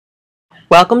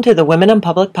Welcome to the Women in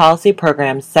Public Policy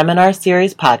Program's Seminar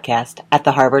Series podcast at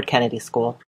the Harvard Kennedy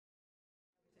School.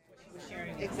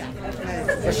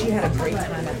 So she had a great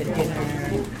time at the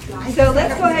dinner. So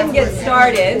let's go ahead and get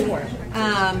started.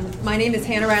 My name is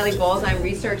Hannah Riley Bowles. I'm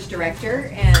Research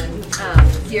Director and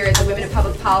here at the Women in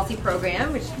Public Policy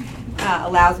Program, which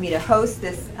allows me to host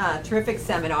this terrific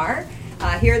seminar.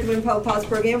 Here at the Women in Public Policy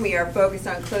Program, we are focused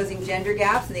on closing gender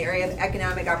gaps in the area of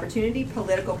economic opportunity,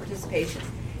 political participation,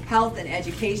 health, and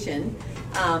education.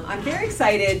 I'm very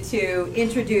excited to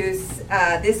introduce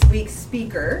this week's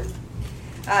speaker.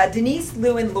 Denise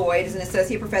Lewin-Lloyd is an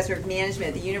associate professor of management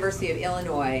at the University of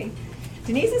Illinois.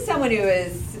 Denise is someone who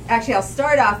is, actually I'll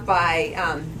start off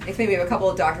by, maybe we have a couple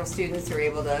of doctoral students who were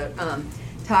able to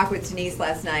talk with Denise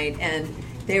last night, and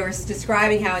they were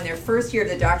describing how in their first year of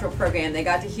the doctoral program they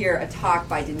got to hear a talk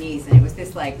by Denise, and it was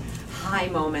this like high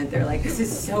moment. They're like, this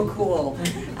is so cool.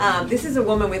 This is a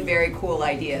woman with very cool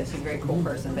ideas. She's a very cool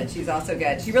person, but she's also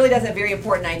good. She really does have very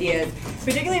important ideas,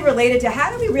 particularly related to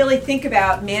how do we really think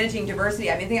about managing diversity.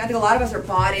 I think a lot of us are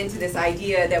bought into this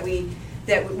idea that we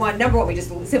want, number one, we just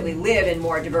simply live in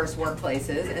more diverse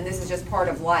workplaces, and this is just part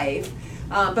of life.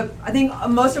 But I think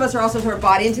most of us are also sort of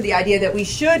bought into the idea that we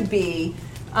should be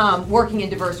working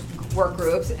in diverse work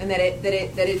groups, and that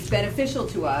it's beneficial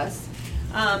to us.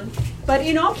 But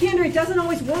in all candor, it doesn't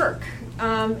always work,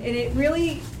 and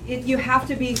you have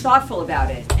to be thoughtful about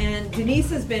it. And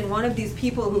Denise has been one of these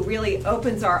people who really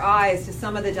opens our eyes to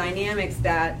some of the dynamics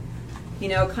that,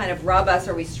 kind of rub us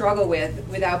or we struggle with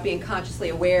without being consciously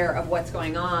aware of what's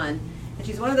going on. And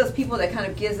she's one of those people that kind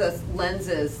of gives us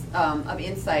lenses of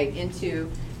insight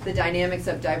into the dynamics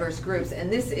of diverse groups.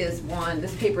 And this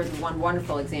paper is one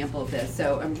wonderful example of this.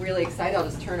 So I'm really excited. I'll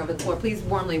just turn over the floor. Please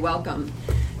warmly welcome.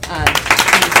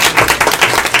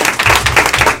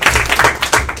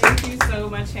 Thank you so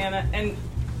much, Hannah. And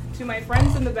to my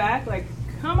friends in the back,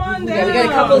 come on down. Yeah, we got a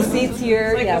couple of seats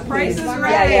here. The price is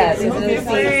right.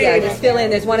 Yeah, just fill in.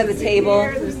 There's one at the table.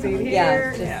 There's a seat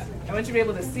here. I want you to be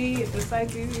able to see if the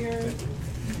site's easier.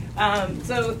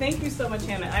 So thank you so much,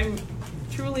 Hannah. I'm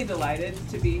truly delighted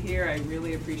to be here. I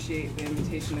really appreciate the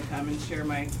invitation to come and share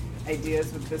my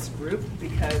ideas with this group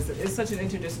because it is such an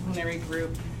interdisciplinary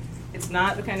group. It's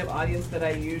not the kind of audience that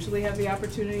I usually have the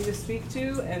opportunity to speak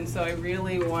to, and so I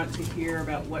really want to hear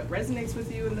about what resonates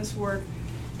with you in this work,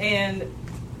 and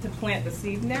to plant the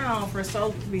seed now for us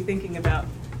all to be thinking about,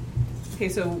 okay,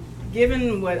 so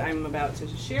given what I'm about to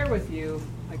share with you,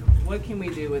 what can we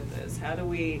do with this?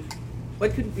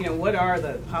 What are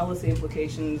the policy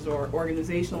implications or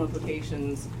organizational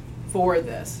implications for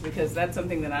this? Because that's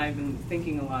something that I've been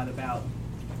thinking a lot about,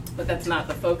 but that's not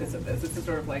the focus of this. It's just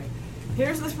sort of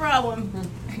here's this problem,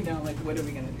 what are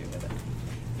we going to do with it?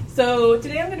 So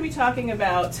today I'm going to be talking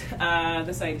about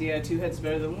this idea, two heads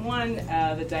better than one,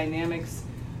 the dynamics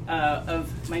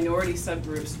of minority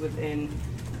subgroups within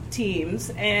teams.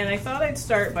 And I thought I'd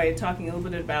start by talking a little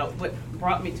bit about what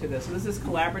brought me to this. So this is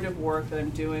collaborative work that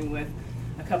I'm doing with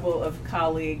a couple of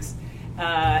colleagues.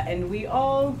 And we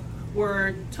all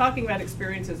were talking about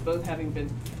experiences, both having been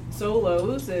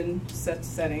solos in set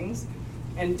settings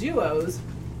and duos,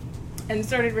 and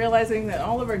started realizing that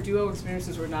all of our duo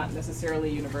experiences were not necessarily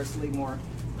universally more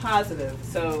positive.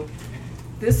 So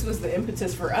this was the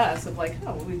impetus for us of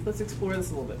let's explore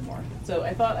this a little bit more. So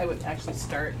I thought I would actually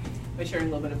start by sharing a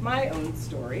little bit of my own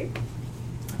story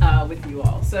with you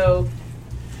all. So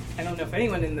I don't know if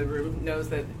anyone in the room knows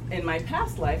that in my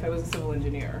past life I was a civil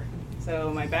engineer.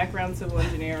 So my background, civil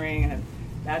engineering, I had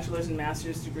bachelor's and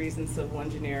master's degrees in civil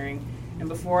engineering. And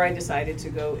before I decided to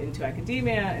go into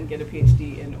academia and get a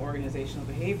PhD in organizational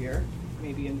behavior,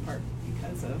 maybe in part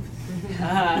because of,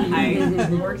 I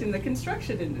worked in the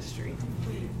construction industry.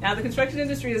 Now, the construction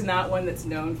industry is not one that's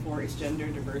known for its gender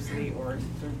diversity or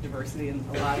sort of diversity in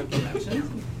a lot of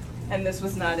dimensions. And this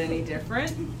was not any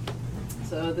different.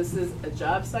 So this is a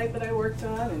job site that I worked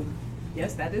on, and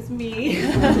yes, that is me,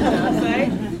 job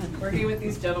site, working with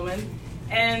these gentlemen.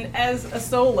 And as a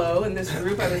solo in this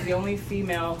group, I was the only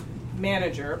female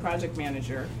project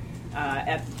manager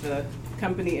at the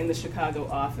company in the Chicago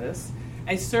office.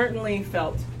 I certainly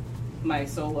felt my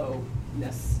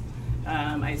solo-ness.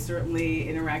 I certainly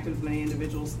interacted with many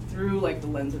individuals through the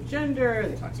lens of gender.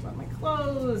 They talked about my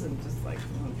clothes and just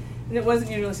and it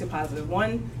wasn't usually so positive.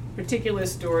 One particular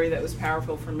story that was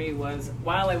powerful for me was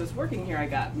while I was working here, I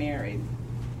got married.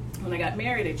 When I got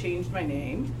married, I changed my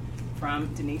name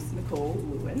from Denise Nicole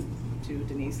Lewin to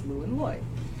Denise Lewin-Lloyd.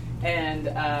 And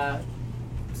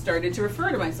started to refer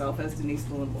to myself as Denise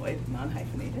Lewin-Lloyd,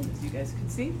 non-hyphenated, as you guys can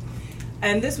see.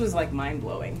 And this was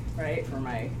mind-blowing, right, for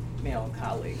my male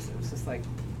colleagues. It was just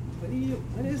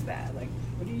what is that?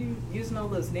 what are you using all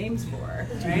those names for,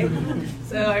 right?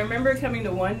 So I remember coming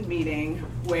to one meeting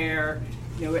where,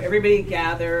 everybody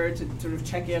gathered to sort of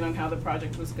check in on how the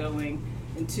project was going,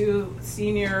 and two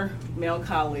senior male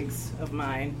colleagues of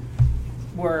mine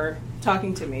were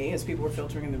talking to me as people were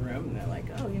filtering in the room, and they're like,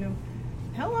 oh,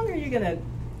 how long are you going to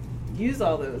use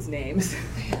all those names?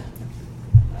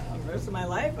 The rest of my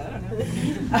life? I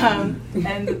don't know.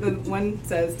 And the one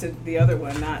says to the other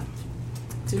one, not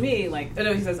to me,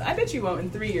 he says, I bet you won't, in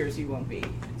 3 years you won't be,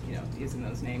 using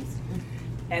those names.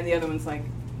 And the other one's like,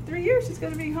 3 years she's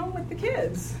going to be home with the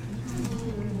kids.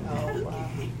 Oh, wow.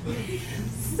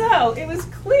 So it was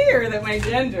clear that my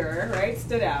gender, right,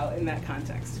 stood out in that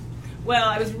context. Well,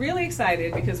 I was really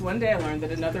excited because one day I learned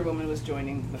that another woman was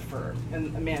joining the firm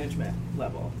in a management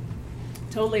level.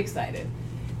 Totally excited.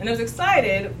 And I was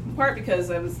excited, in part because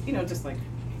I was, just like,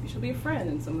 maybe she'll be a friend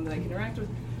and someone that I can interact with.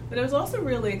 But I was also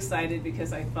really excited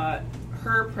because I thought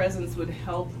her presence would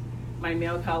help my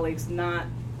male colleagues not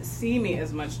see me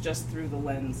as much just through the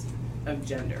lens of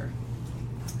gender.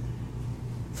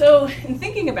 So in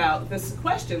thinking about this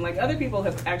question, other people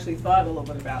have actually thought a little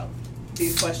bit about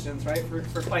these questions, right,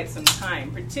 for quite some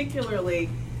time, particularly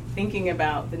thinking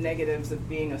about the negatives of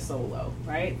being a solo,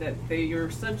 right, that you're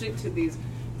subject to these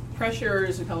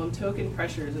pressures, we call them token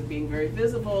pressures, of being very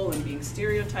visible and being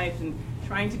stereotyped and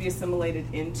trying to be assimilated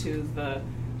into the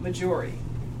majority.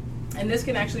 And this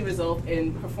can actually result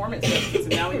in performance threats. And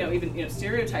now we know even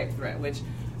stereotype threat, which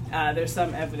there's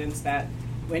some evidence that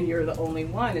when you're the only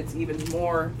one, it's even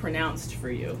more pronounced for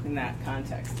you in that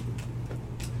context.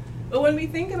 But when we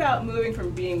think about moving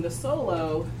from being the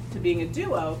solo to being a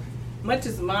duo, much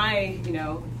as my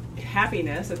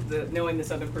happiness at knowing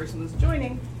this other person was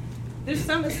joining, there's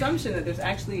some assumption that there's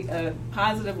actually a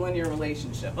positive linear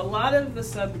relationship. A lot of the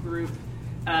subgroup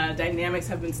dynamics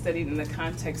have been studied in the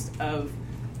context of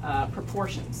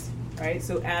proportions, right?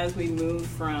 So as we move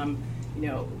from,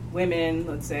 women,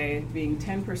 let's say, being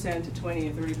 10% to 20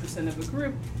 or 30% of a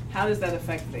group, how does that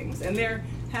affect things? And there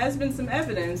has been some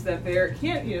evidence that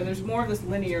there's more of this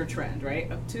linear trend,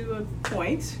 right? Up to a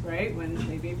point, right, when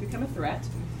maybe it become a threat.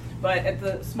 But at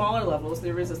the smaller levels,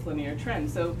 there is this linear trend.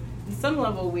 So at some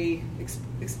level, we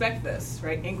expect this,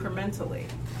 right, incrementally.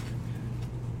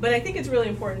 But I think it's really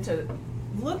important to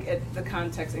look at the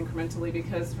context incrementally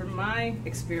because from my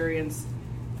experience,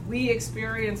 we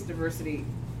experience diversity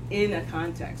in a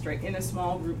context, right, in a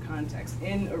small group context,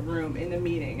 in a room, in a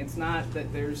meeting. It's not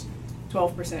that there's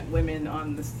 12% women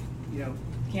on this,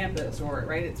 campus, or,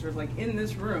 right, it's sort of like in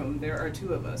this room, there are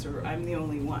two of us, or I'm the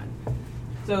only one.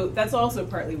 So that's also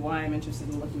partly why I'm interested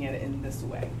in looking at it in this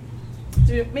way.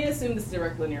 So you may assume this is a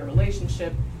direct linear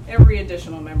relationship. Every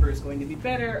additional member is going to be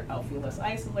better, I'll feel less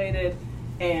isolated,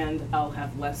 and I'll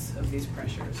have less of these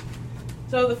pressures.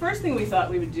 So the first thing we thought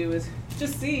we would do is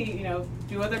just see,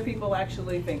 do other people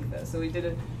actually think this? So we did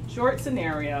a short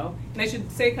scenario, and I should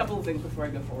say a couple of things before I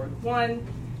go forward. One,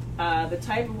 the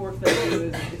type of work that I do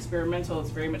is experimental. It's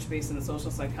very much based in the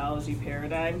social psychology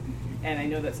paradigm, and I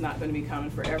know that's not going to be common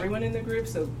for everyone in the group,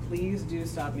 so please do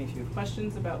stop me if you have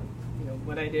questions about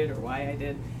what I did or why I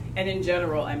did. And in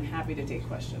general, I'm happy to take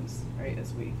questions, right,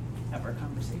 as we have our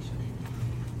conversation.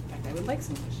 In fact, I would like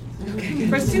some questions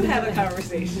for us to have a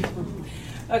conversation.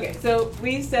 Okay, so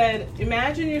we said,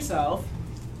 imagine yourself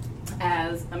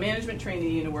as a management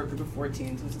trainee in a work group of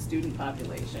 14, so it's a student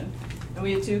population. And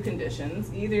we had two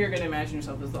conditions. Either you're going to imagine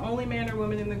yourself as the only man or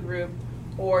woman in the group,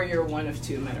 or you're one of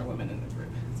two men or women in the group.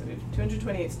 So we have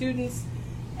 228 students,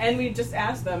 and we just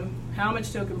asked them, how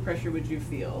much token pressure would you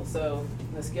feel? So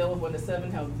on a scale of 1 to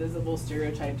 7, how visible,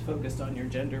 stereotyped, focused on your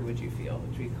gender would you feel,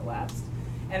 which we collapsed.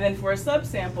 And then for a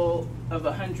subsample of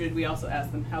 100, we also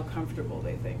asked them how comfortable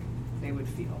they think they would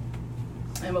feel.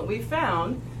 And what we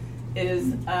found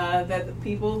is that the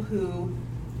people who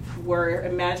were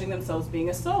imagining themselves being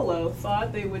a solo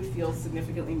thought they would feel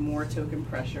significantly more token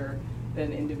pressure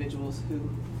than individuals who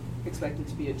expected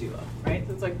to be a duo, right?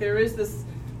 So it's like there is this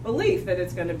belief that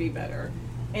it's going to be better.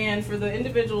 And for the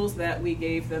individuals that we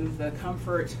gave them the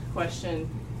comfort question,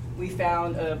 we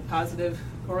found a positive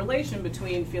correlation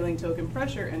between feeling token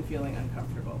pressure and feeling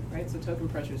uncomfortable, right? So token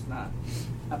pressure is not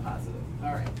a positive.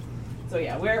 All right. So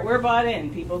yeah, we're bought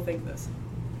in. People think this.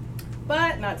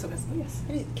 But not so much. Yes.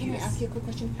 Can I ask you a quick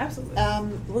question? Absolutely.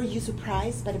 Were you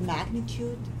surprised by the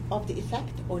magnitude of the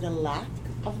effect or the lack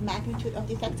of magnitude of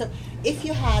the effect? So if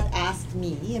you had asked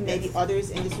me and maybe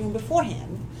others in this room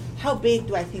beforehand, how big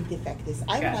do I think the effect is?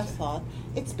 I would have thought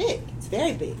it's big. It's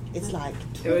very big. It's like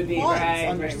 2 points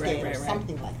on your scale or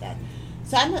something like that.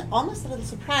 So I'm almost a little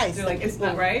surprised. So like it's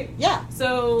not right? Yeah.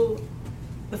 So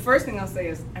the first thing I'll say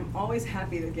is I'm always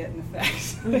happy to get an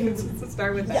effect. Let's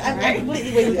start with that. Yeah, right? I'm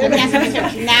completely with you. I mean, as a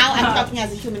researcher, now I'm talking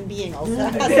as a human being also.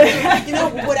 You know,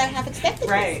 would I have expected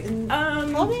Right. this? And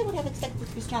probably I would have expected it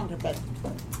to be stronger, but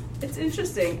It's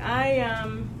interesting.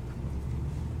 I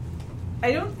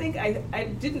don't think I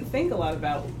didn't think a lot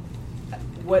about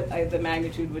what the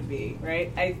magnitude would be,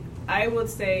 right? I would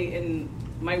say in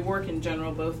my work in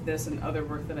general, both this and other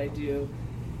work that I do,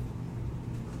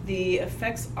 the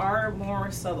effects are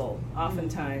more subtle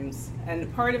oftentimes,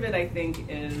 and part of it I think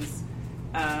is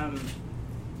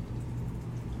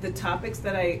the topics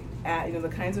that I add, the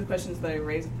kinds of questions that I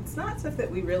raise. It's not stuff that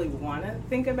we really want to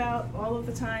think about all of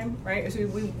the time, right? So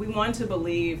we want to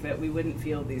believe that we wouldn't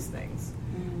feel these things.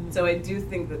 So I do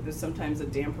think that there's sometimes a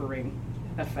dampering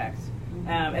effect.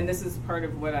 And this is part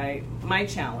of what my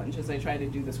challenge as I try to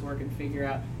do this work and figure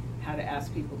out how to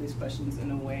ask people these questions in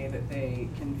a way that they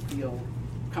can feel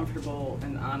comfortable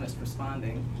and honest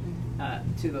responding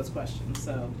to those questions.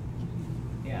 So,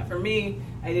 yeah, for me,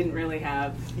 I didn't really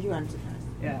have. you aren't surprised.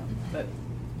 Yeah, but.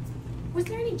 Was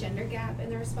there any gender gap in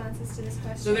the responses to this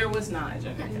question? So there was not a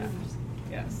gender gap.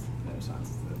 Yes, no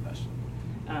responses to the question.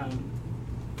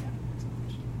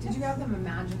 Did you have them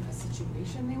imagine a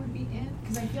situation they would be in?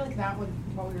 Because I feel like that would,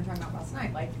 what we were talking about last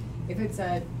night, like if it's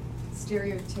a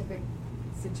stereotypic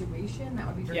situation, that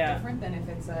would be very different than if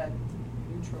it's a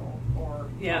neutral or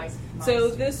So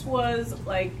this was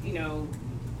like,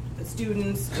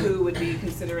 students who would be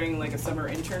considering like a summer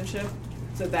internship.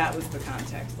 So that was the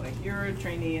context. Like, you're a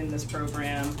trainee in this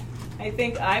program. I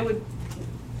think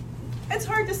it's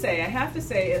hard to say. I have to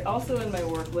say it also in my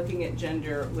work looking at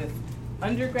gender with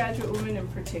undergraduate women in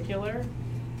particular,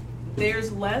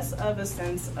 there's less of a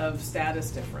sense of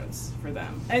status difference for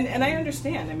them. And I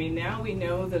understand. I mean, now we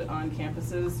know that on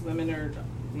campuses, women are,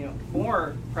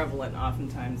 more prevalent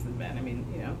oftentimes than men. I mean,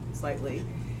 slightly.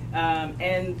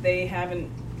 And they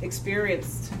haven't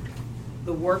experienced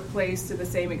the workplace to the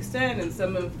same extent, and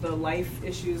some of the life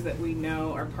issues that we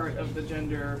know are part of the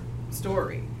gender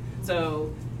story.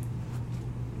 So,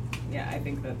 yeah, I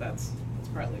think that's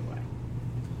partly why.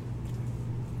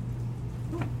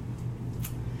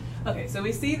 Okay, so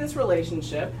we see this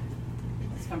relationship.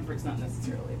 Discomfort's not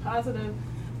necessarily positive,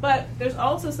 but there's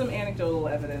also some anecdotal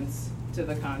evidence to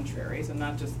the contrary, so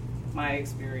not just my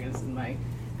experience and my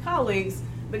colleagues,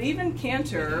 but even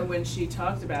Cantor, when she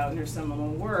talked about in her seminal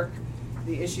work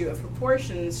the issue of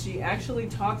proportions, she actually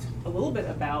talked a little bit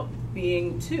about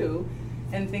being two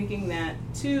and thinking that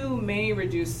two may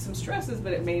reduce some stresses,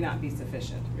 but it may not be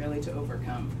sufficient really to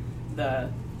overcome the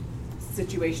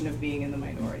situation of being in the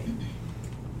minority.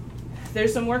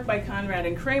 There's some work by Conrad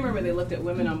and Kramer where they looked at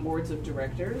women on boards of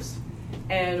directors,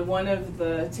 and one of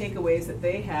the takeaways that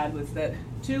they had was that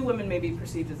two women may be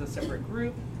perceived as a separate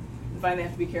group and find they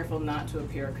have to be careful not to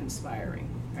appear conspiring,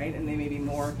 right? And they may be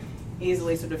more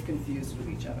easily sort of confused with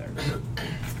each other.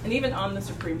 And even on the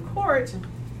Supreme Court,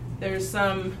 there's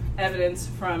some evidence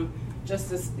from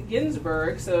Justice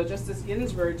Ginsburg. So Justice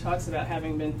Ginsburg talks about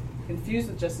having been confused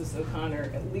with Justice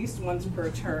O'Connor at least once per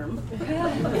term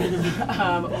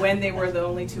when they were the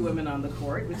only two women on the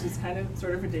court, which is kind of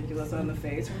sort of ridiculous on the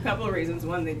face for a couple of reasons.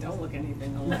 One, they don't look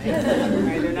anything alike.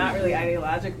 Right? They're not really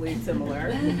ideologically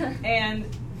similar. And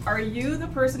are you the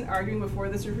person arguing before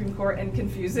the Supreme Court and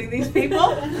confusing these people?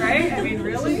 Right? I mean,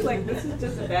 really? Like, this is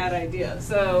just a bad idea.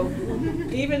 So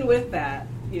even with that,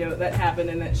 that happened,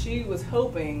 and that she was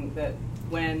hoping that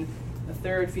when a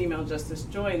third female justice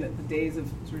joined, that the days of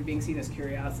sort of being seen as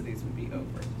curiosities would be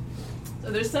over.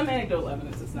 So there's some anecdotal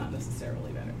evidence that's not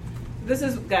necessarily better. This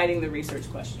is guiding the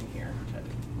research question here. I'll try to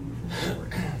move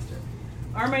forward faster.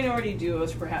 Are minority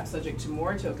duos perhaps subject to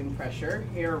more token pressure?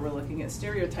 Here we're looking at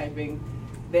stereotyping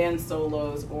than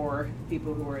solos or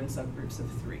people who are in subgroups of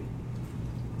three.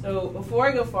 So before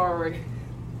I go forward,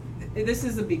 this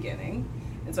is the beginning.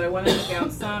 And so I want to look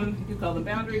out some, you call them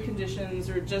boundary conditions,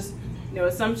 or just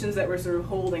assumptions that we're sort of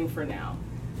holding for now.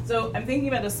 So I'm thinking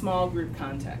about a small group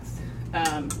context,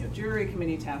 jury,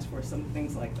 committee, task force, some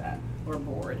things like that, or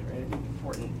board, right? I think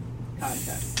important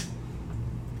context.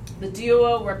 The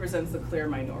duo represents the clear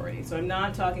minority. So I'm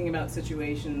not talking about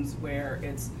situations where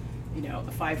it's a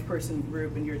 5-person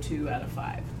group and you're 2 out of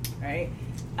 5, right?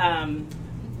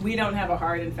 We don't have a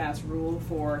hard and fast rule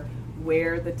for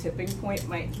where the tipping point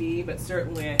might be, but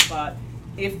certainly I thought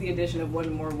if the addition of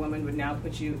one more woman would now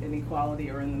put you in equality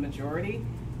or in the majority,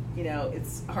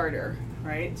 it's harder,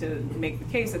 right, to make the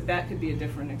case that could be a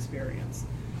different experience.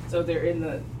 So they're in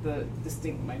the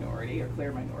distinct minority or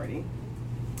clear minority.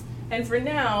 And for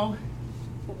now,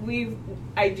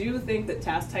 I do think that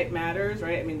task type matters,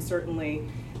 right? I mean, certainly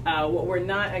what we're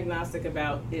not agnostic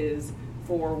about is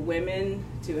for women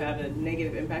to have a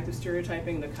negative impact of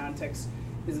stereotyping, the context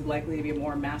is likely to be a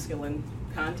more masculine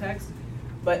context.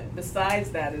 But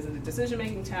besides that, as a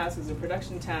decision-making task, as a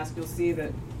production task, you'll see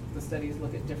that the studies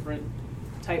look at different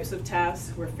types of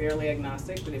tasks. We're fairly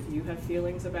agnostic, but if you have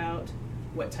feelings about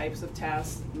what types of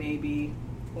tasks may be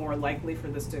more likely for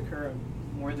this to occur, I'm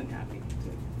more than happy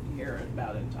to hear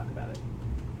about it and talk about it.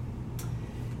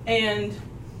 And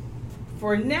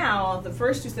for now, the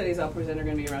first two studies I'll present are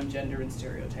going to be around gender and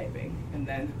stereotyping, and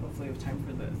then hopefully we have time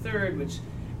for the third, which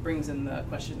brings in the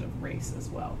question of race as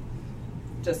well,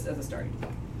 just as a starting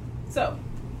point. So,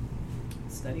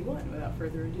 study one, without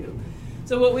further ado.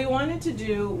 So what we wanted to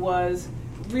do was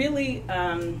really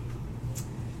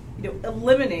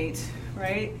eliminate,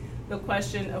 right, the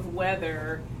question of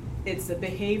whether it's a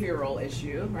behavioral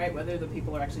issue, right, whether the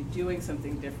people are actually doing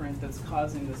something different that's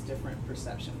causing this different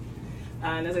perception.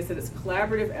 And as I said, it's a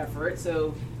collaborative effort,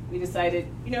 so we decided,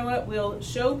 you know what, we'll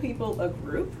show people a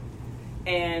group,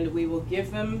 and we will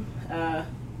give them,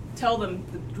 tell them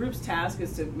the group's task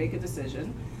is to make a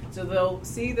decision. So they'll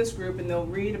see this group and they'll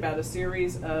read about a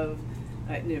series of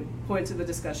points of the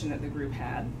discussion that the group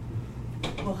had.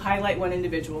 We'll highlight one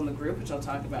individual in the group, which I'll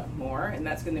talk about more, and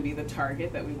that's going to be the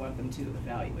target that we want them to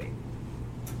evaluate.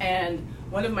 And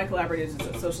one of my collaborators is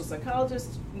a social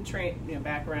psychologist,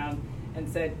 background, and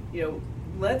said,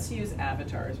 let's use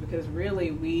avatars, because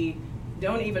really we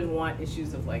don't even want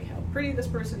issues of like how pretty this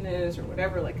person is or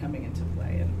whatever like coming into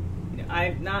play. And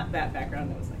I'm not that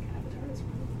background. I was like, avatars?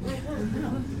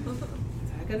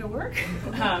 Is that going to work?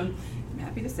 I'm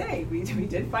happy to say we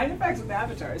did find effects with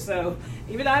avatars. So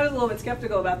even I was a little bit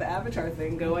skeptical about the avatar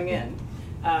thing going in,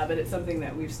 but it's something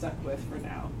that we've stuck with for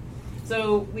now.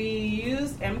 So we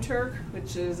used MTurk,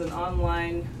 which is an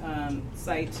online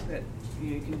site that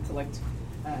you can collect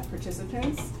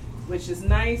participants, which is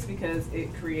nice because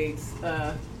it creates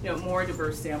a more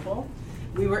diverse sample.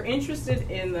 We were interested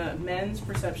in the men's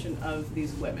perception of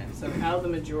these women, so how the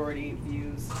majority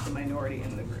views the minority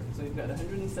in the group. So we've got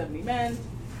 170 men,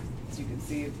 as you can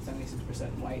see,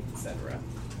 76% white, etc.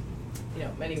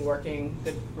 Many working,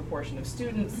 good proportion of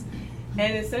students.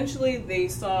 And essentially they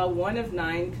saw one of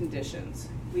 9 conditions.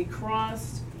 We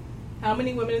crossed how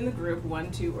many women in the group,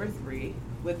 1, 2, or 3,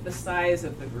 with the size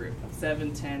of the group,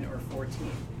 7, 10, or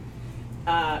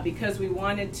 14. Because we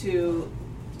wanted to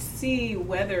see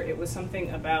whether it was something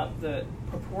about the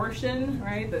proportion,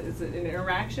 right? Is it an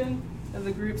interaction of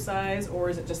the group size, or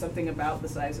is it just something about the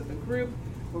size of the group?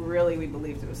 But really, we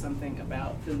believed it was something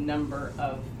about the number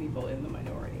of people in the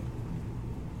minority.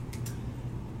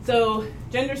 So,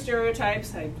 gender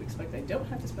stereotypes, I expect I don't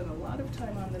have to spend a lot of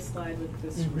time on this slide with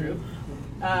this group.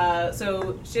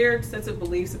 So, shared sets of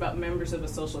beliefs about members of a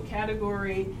social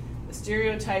category. The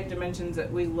stereotype dimensions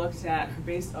that we looked at are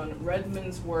based on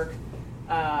Redmond's work,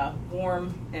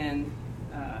 warm and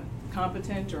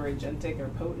competent, or agentic or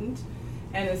potent.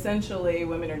 And essentially,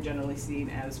 women are generally seen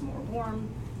as more warm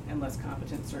and less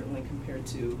competent, certainly compared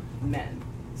to men.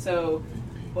 So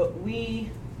what we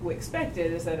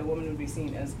expected is that a woman would be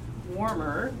seen as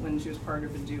warmer when she was part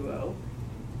of a duo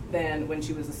than when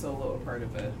she was a solo or part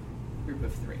of a group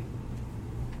of 3.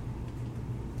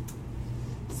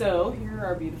 So here are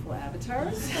our beautiful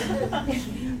avatars.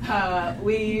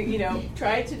 We,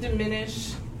 tried to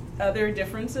diminish other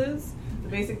differences. The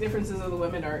basic differences of the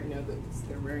women are,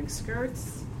 they're wearing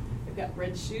skirts, they've got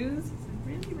red shoes.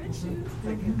 Really red shoes,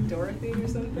 like Dorothy or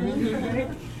something,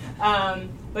 right?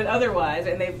 But otherwise,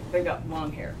 and they've got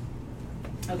long hair.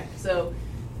 Okay, so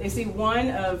they see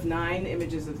one of 9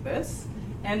 images of this,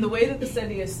 and the way that the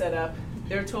study is set up,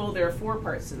 they're told there are 4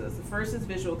 parts to this. The first is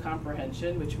visual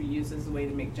comprehension, which we use as a way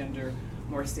to make gender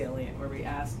more salient, where we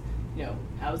ask,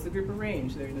 how's the group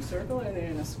arranged? Are they in a circle or are they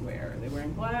in a square? Are they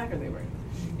wearing black? Are they wearing?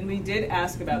 And we did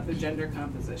ask about the gender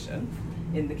composition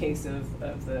in the case of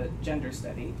the gender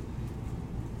study.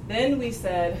 Then we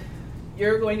said,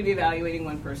 you're going to be evaluating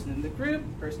one person in the group.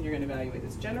 The person you're going to evaluate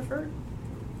is Jennifer.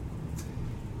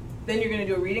 Then you're going to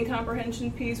do a reading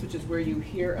comprehension piece, which is where you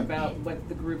hear about what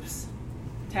the group's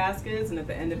task is, and at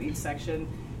the end of each section,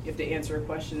 you have to answer a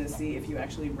question and see if you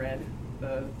actually read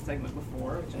the segment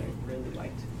before, which I really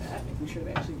liked that, making sure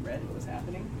they actually read what was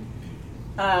happening.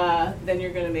 Then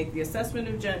you're going to make the assessment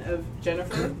of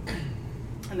Jennifer, and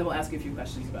then we'll ask you a few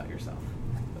questions about yourself.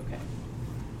 Okay.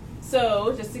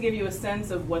 So, just to give you a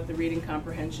sense of what the reading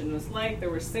comprehension was like, there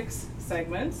were 6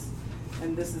 segments,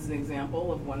 and this is an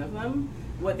example of one of them.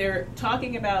 What they're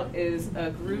talking about is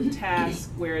a group task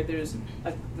where there's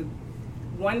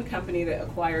one company that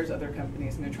acquires other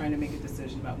companies, and they're trying to make a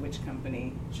decision about which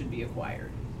company should be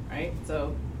acquired, right?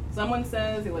 So someone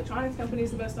says the electronics company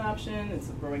is the best option, it's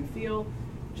a growing field.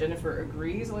 Jennifer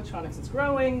agrees electronics is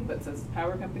growing, but says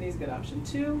power companies get option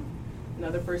 2.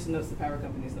 Another person notes the power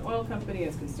company is an oil company and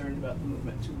is concerned about the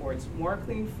movement towards more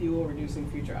clean fuel, reducing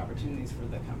future opportunities for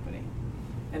the company.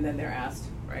 And then they're asked,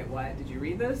 right, why did you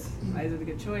read this? Why is it a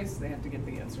good choice? They have to get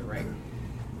the answer right.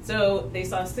 So they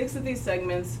saw 6 of these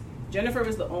segments. Jennifer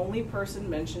was the only person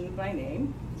mentioned by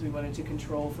name, because we wanted to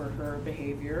control for her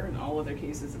behavior. In all other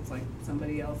cases, it's like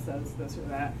somebody else says this or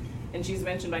that. And she's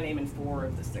mentioned by name in 4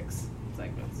 of the 6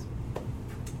 segments.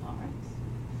 All right.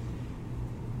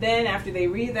 Then after they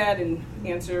read that and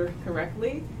answer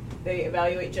correctly, they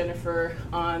evaluate Jennifer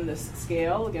on this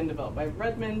scale, again developed by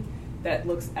Rudman, that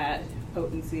looks at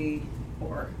potency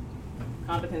or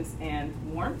competence and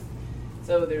warmth.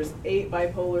 So there's 8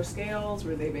 bipolar scales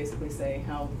where they basically say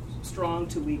how strong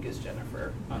to weak is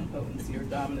Jennifer on potency, or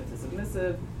dominant to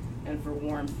submissive, and for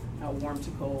warmth, how warm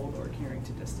to cold or caring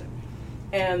to distant.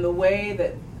 And the way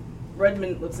that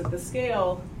Rudman looks at the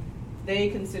scale, they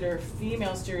consider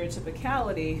female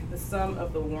stereotypicality the sum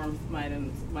of the warmth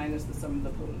minus the sum of the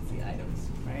potency items,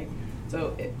 right?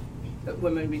 So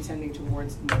women would be tending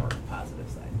towards the more positive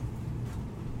side.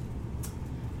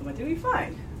 And what do we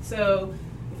find? So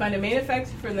we find a main effect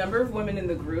for the number of women in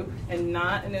the group and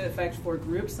not an effect for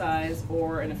group size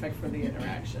or an effect for the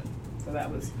interaction. So that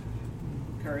was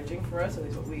encouraging for us, at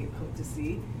least what we hope to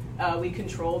see. We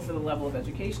controlled for the level of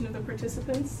education of the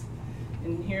participants.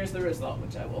 And here's the result,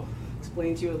 which I will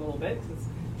explain to you a little bit, because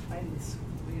I find this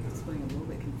way of explaining a little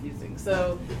bit confusing.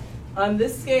 So on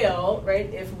this scale,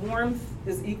 right, if warmth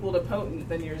is equal to potent,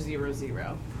 then you're 0,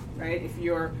 0, right? If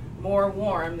you're more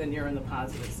warm, then you're on the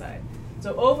positive side.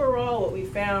 So overall, what we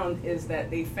found is that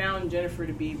they found Jennifer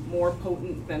to be more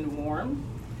potent than warm,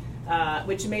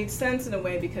 which made sense in a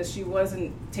way because she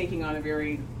wasn't taking on a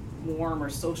very warm or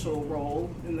social role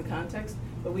in the context.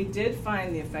 But we did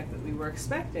find the effect that we were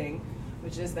expecting,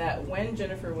 which is that when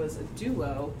Jennifer was a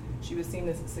duo, she was seen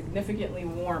as significantly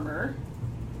warmer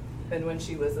than when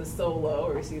she was a solo,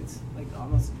 or we see it's like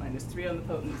almost -3 on the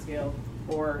potent scale,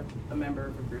 or a member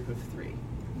of a group of 3.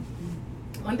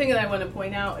 One thing that I want to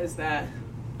point out is that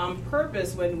on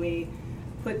purpose, when we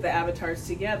put the avatars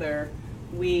together,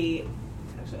 actually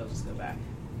I'll just go back,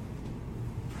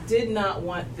 did not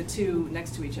want the 2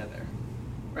 next to each other,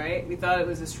 right? We thought it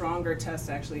was a stronger test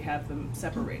to actually have them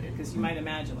separated, because you might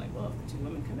imagine, like, well, if the 2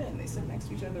 women come in, they sit next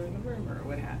to each other in the room, or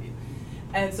what have you.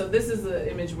 And so this is the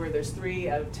image where there's 3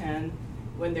 out of 10.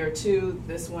 When there are 2,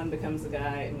 this one becomes the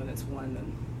guy, and when it's 1,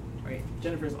 then, right,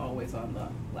 Jennifer's always on the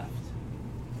left.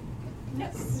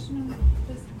 Yes?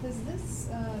 Does this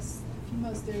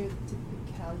female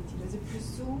stereotypicality, does it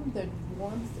presume that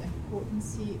warmth and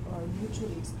potency are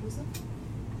mutually exclusive?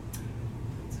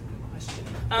 That's a good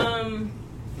question.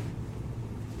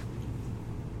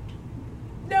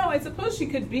 No, I suppose she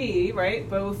could be, right,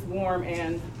 both warm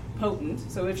and potent.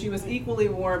 So if she was equally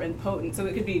warm and potent, so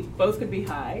it could be, both could be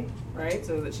high, right?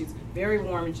 So that she's very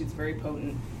warm and she's very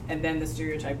potent, and then the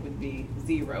stereotype would be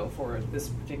 0 for this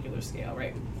particular scale,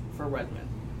 right, for Rudman.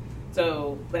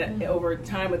 So, but over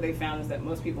time what they found is that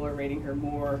most people are rating her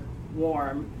more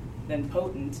warm than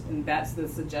potent, and that's the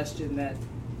suggestion that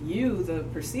you, the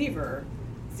perceiver,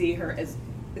 see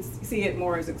it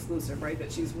more as exclusive, right?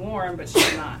 That she's warm, but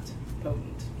she's not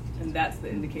potent. And that's the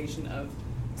indication of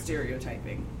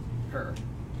stereotyping her,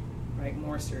 right?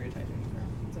 More stereotyping her.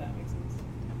 Does that make sense?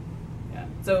 Yeah.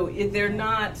 So they're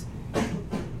not,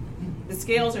 the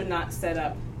scales are not set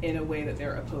up in a way that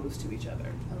they're opposed to each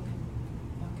other.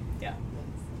 Yeah.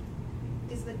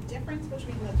 Is the difference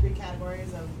between the 3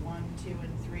 categories of 1, 2,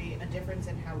 and 3 a difference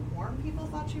in how warm people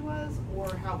thought she was,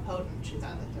 or how potent she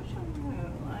thought that she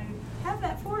was? I have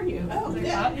that for you. Oh,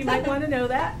 yeah. You might want to know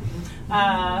that.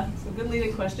 So good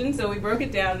leading question. So we broke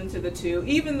it down into the 2,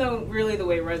 even though really the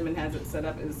way Rudman has it set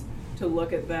up is to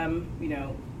look at them,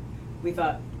 we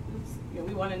thought,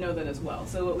 we want to know that as well.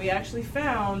 So what we actually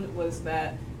found was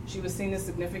that she was seen as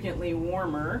significantly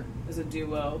warmer as a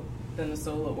duo than a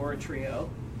solo or a trio.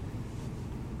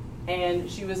 And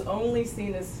she was only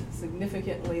seen as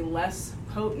significantly less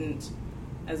potent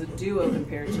as a duo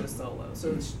compared to a solo.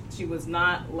 So she was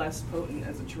not less potent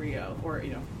as a trio, or,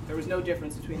 there was no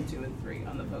difference between 2 and 3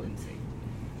 on the potency.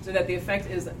 So that the effect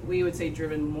is, we would say,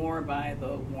 driven more by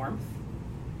the warmth,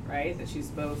 right? That she's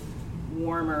both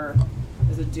warmer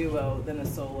as a duo than a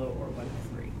solo or 1 of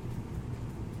 3.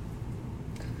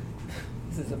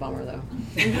 This is a bummer, though.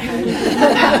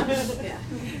 Yeah,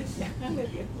 I'm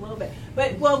with you a little bit.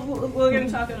 But, well, we're going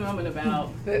to talk in a moment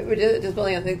about... But we're just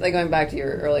building on things, like going back to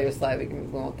your earlier slide, we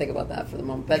won't think about that for the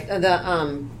moment. But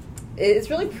it's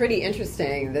really pretty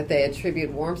interesting that they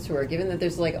attribute warmth to her, given that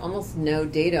there's, like, almost no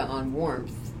data on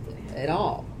warmth at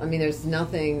all. I mean, there's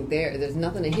nothing there. There's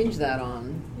nothing to hinge that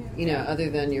on, other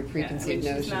than your preconceived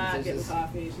notions. She's not getting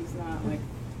coffee. She's not like.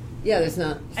 Yeah, there's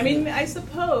not. I mean, I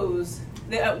suppose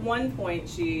that at one point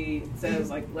she says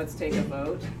like, "Let's take a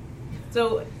vote."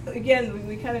 So again,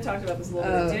 we kind of talked about this a little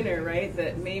bit at dinner, right?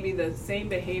 That maybe the same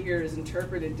behavior is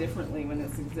interpreted differently when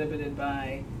it's exhibited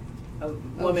by a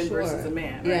woman versus a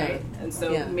man, right? And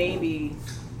so maybe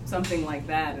something like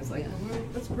that is like, well,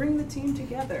 let's bring the team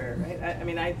together, right? I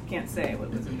mean, I can't say what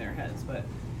was in their heads, but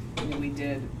I mean, we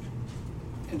did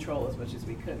control as much as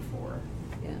we could for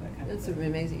that kind That's of thing.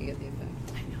 amazing you get the effect.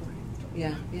 I know,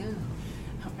 right? Yeah.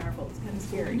 How powerful. It's kind of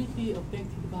scary. Would it be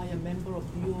affected by a member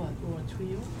of duo or a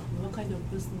trio? What kind of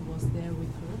person was there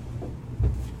with her?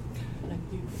 Like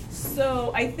you?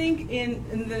 So I think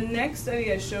in the next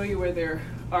study I show you where there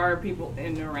are people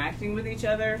interacting with each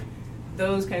other,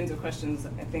 those kinds of questions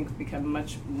I think become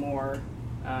much more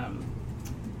of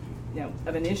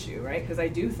an issue, right? Because I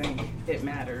do think it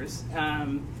matters.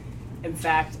 In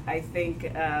fact, I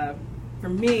think for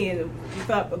me, we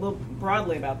thought a little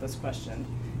broadly about this question.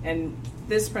 And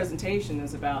this presentation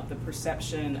is about the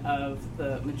perception of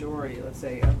the majority, let's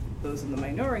say, of those in the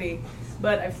minority.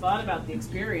 But I've thought about the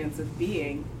experience of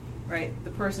being, right, the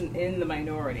person in the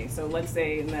minority. So let's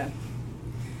say in the,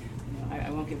 I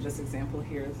won't give this example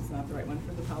here. This is not the right one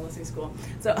for the policy school.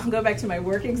 So I'll go back to my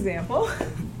work example.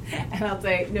 And I'll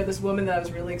say, this woman that I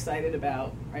was really excited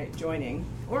about, right, joining.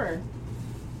 Or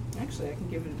actually, I can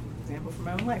give an example from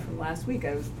my own life. From last week,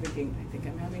 I was thinking, I think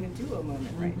I'm having a duo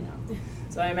moment right now.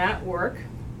 So I'm at work.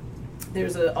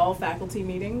 There's an all-faculty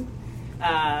meeting.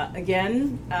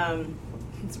 Again,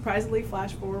 surprisingly,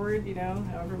 flash forward,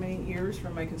 however many years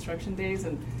from my construction days,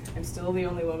 and I'm still the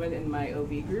only woman in my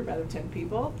OB group out of 10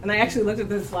 people. And I actually looked at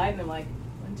this slide, and I'm like,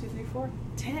 1, 2, 3, 4,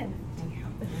 10.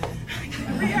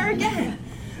 Here we are again.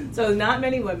 So not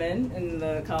many women in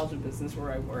the College of Business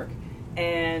where I work.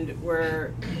 And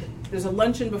there's a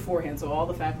luncheon beforehand, so all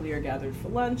the faculty are gathered for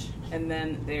lunch, and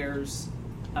then there's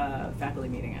a faculty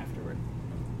meeting afterward.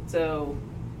 So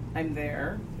I'm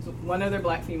there. There's one other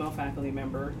black female faculty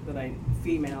member that I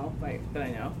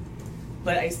know.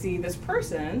 But I see this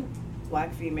person,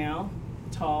 black female,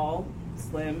 tall,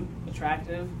 slim,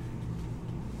 attractive,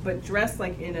 but dressed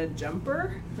like in a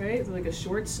jumper, right? So like a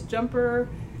shorts jumper,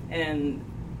 and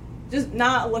just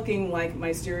not looking like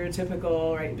my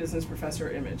stereotypical, right, business professor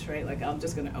image, right? Like, I'm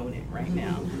just going to own it right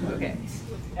now. Okay.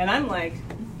 And I'm like,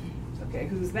 okay,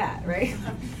 who's that, right?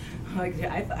 Like,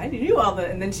 I knew all the,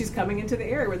 and then she's coming into the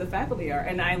area where the faculty are,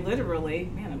 and I literally,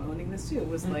 I'm owning this too. It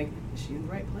was like, is she in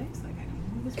the right place? Like, I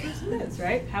don't know who this person is,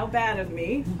 right? How bad of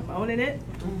me? I'm owning it.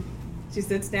 She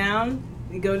sits down,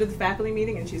 we go to the faculty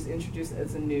meeting, and she's introduced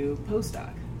as a new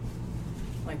postdoc.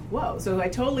 Like, whoa. So I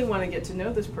totally want to get to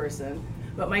know this person.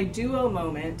 But my duo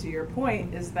moment, to your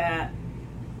point, is that,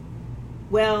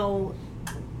 well,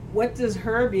 what does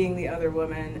her being the other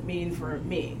woman mean for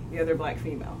me, the other black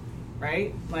female,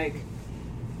 right? Like,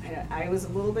 I was a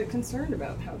little bit concerned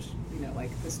about how,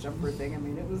 like this jumper thing, I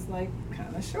mean, it was like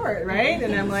kind of short, right?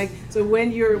 And I'm like, so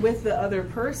when you're with the other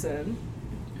person,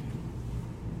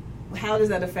 how does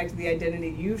that affect the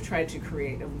identity you've tried to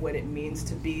create of what it means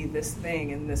to be this thing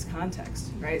in this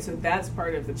context, right? So that's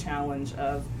part of the challenge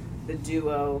of the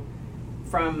duo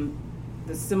from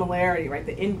the similarity, right,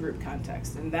 the in-group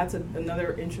context. And that's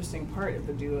another interesting part of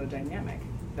the duo dynamic,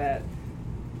 that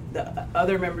the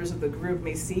other members of the group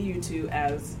may see you two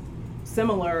as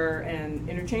similar and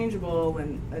interchangeable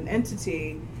and an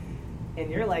entity, and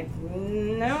you're like,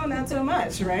 no, not so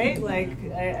much, right? Like,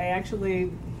 I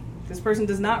actually, this person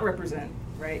does not represent,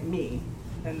 right, me,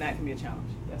 and that can be a challenge.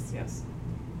 Yes.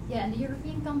 Yeah, in the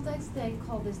European context, they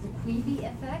call this the Queen Bee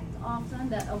effect often,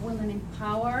 that a woman in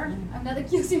power, I'm not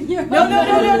accusing you. No.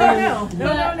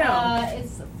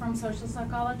 It's from social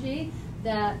psychology,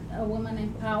 that a woman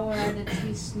in power, that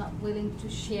she's not willing to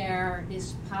share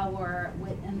this power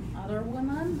with another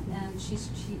woman, and she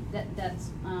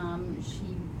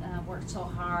worked so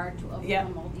hard to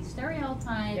overcome all these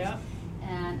stereotypes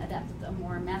and adapted a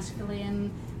more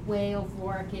masculine way of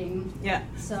working. Yeah.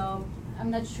 So I'm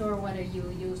not sure whether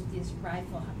you use this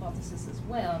rifle hypothesis as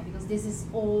well, because this is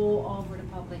all over the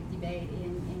public debate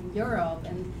in Europe,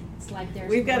 and it's like there's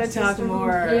we've got to talk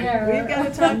more. We've got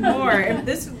to talk more. And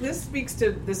this speaks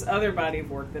to this other body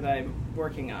of work that I'm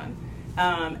working on,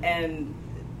 and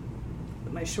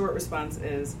my short response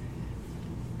is,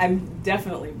 I'm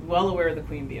definitely well aware of the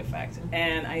Queen Bee effect,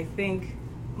 and I think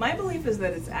my belief is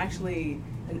that it's actually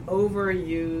an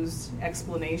overused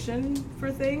explanation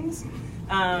for things.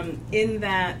 In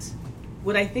that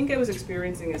what I think I was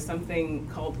experiencing is something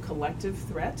called collective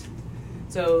threat.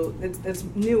 So it's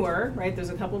newer, right? There's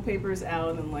a couple papers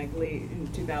out in like late in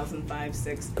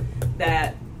 2005-06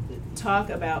 that talk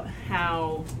about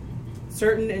how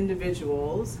certain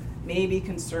individuals may be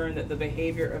concerned that the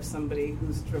behavior of somebody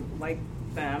who's like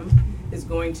them is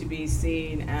going to be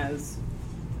seen as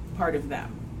part of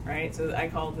them, right? So I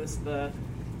call this the,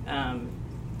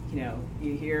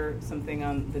 you hear something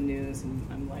on the news and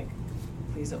I'm like,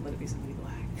 please don't let it be somebody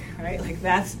black, right? Like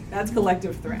that's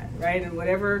collective threat, right? And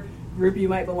whatever group you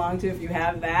might belong to, if you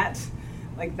have that,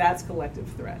 like that's collective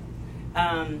threat.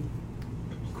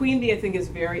 Queen bee, I think, is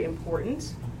very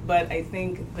important, but I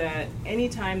think that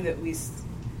anytime that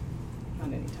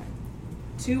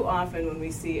too often when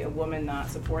we see a woman not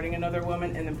supporting another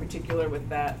woman, and in particular with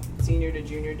that senior to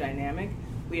junior dynamic,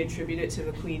 we attribute it to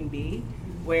the queen bee,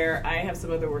 where I have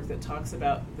some other work that talks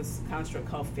about this construct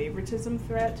called favoritism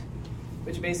threat,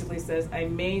 which basically says I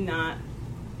may not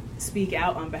speak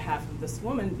out on behalf of this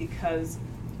woman because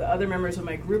the other members of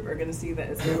my group are going to see that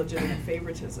as illegitimate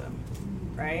favoritism,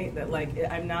 right? That like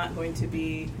I'm not going to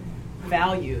be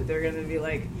valued. They're going to be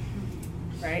like,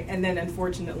 right? And then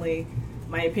unfortunately,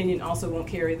 my opinion also won't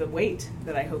carry the weight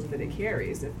that I hope that it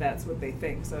carries if that's what they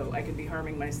think. So I could be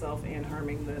harming myself and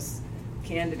harming this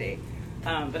candidate.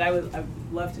 But I'd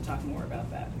love to talk more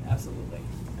about that. Absolutely.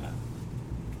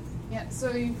 Yeah.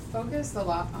 So you focused a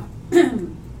lot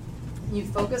on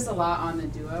the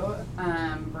duo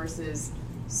versus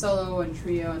solo and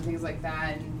trio and things like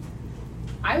that. And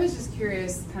I was just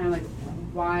curious, kind of like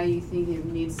why you think it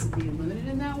needs to be limited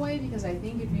in that way, because I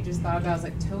think if you just thought about it as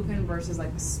like token versus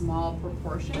like a small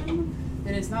proportion,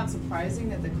 then it's not surprising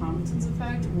that the competence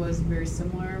effect was very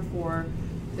similar for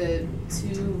the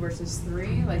 2 versus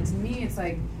 3. Like to me, it's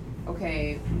like,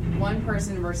 okay, one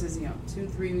person versus 2,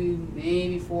 3,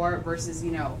 maybe 4 versus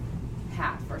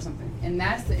half or something, and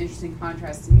that's the interesting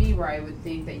contrast to me, where I would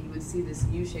think that you would see this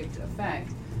U-shaped effect,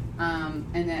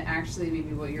 and that actually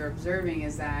maybe what you're observing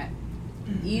is that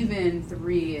even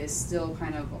 3 is still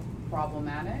kind of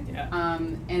problematic. Yeah.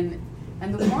 And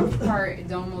the warmth part,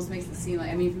 it almost makes it seem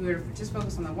like, I mean, if we were to just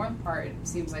focus on the warmth part, it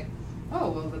seems like, oh,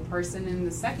 well, the person in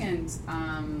the second,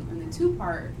 in the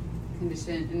 2-part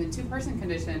condition, in the 2-person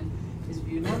condition, is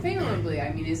viewed more favorably.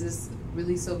 I mean, is this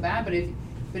really so bad? But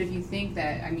if you think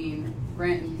that, I mean,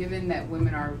 given that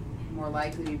women are more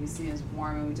likely to be seen as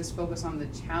warm, and we just focus on the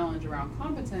challenge around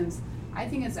competence, I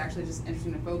think it's actually just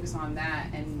interesting to focus on that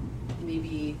and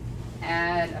maybe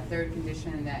add a 3rd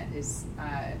condition that is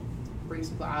brings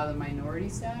people out of the minority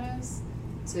status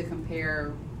to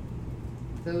compare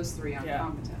those 3 on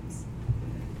competence.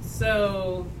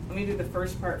 So let me do the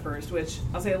first part first, which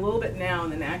I'll say a little bit now,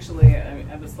 and then actually I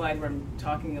have a slide where I'm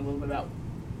talking a little bit about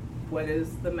what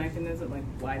is the mechanism, like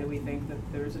why do we think that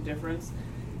there's a difference,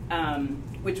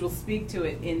 which will speak to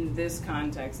it in this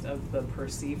context of the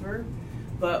perceiver.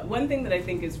 But one thing that I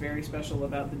think is very special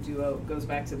about the duo goes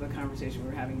back to the conversation we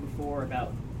were having before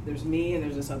about there's me and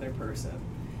there's this other person.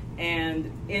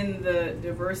 And in the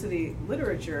diversity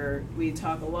literature, we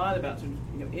talk a lot about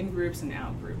in-groups and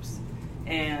out-groups.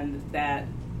 And that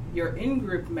your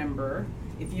in-group member,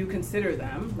 if you consider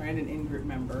them, right, an in-group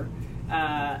member,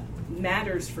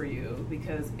 matters for you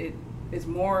because it is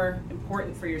more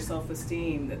important for your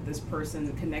self-esteem that this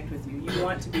person connect with you. You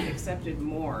want to be accepted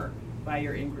more by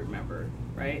your in-group member,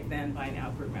 right, than by an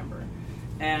out-group member.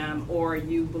 Or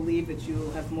you believe that you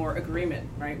will have more agreement,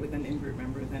 right, with an in-group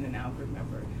member than an out-group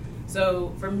member.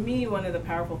 So for me, one of the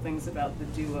powerful things about the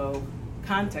duo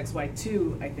context, why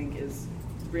 2, I think, is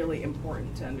really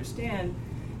important to understand,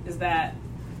 is that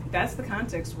that's the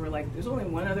context where, like, there's only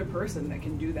one other person that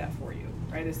can do that for you,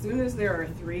 right? As soon as there are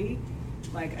 3,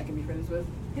 like, I can be friends with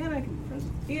Hannah, I can be friends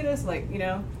with Thetis, like,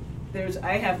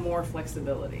 I have more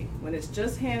flexibility. When it's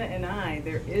just Hannah and I,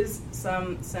 there is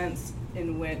some sense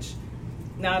in which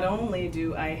not only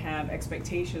do I have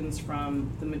expectations from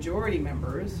the majority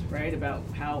members, right, about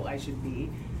how I should be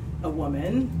a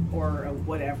woman or a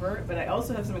whatever, but I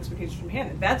also have some expectations from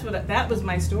Hannah. That was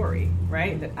my story,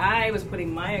 right? That I was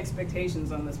putting my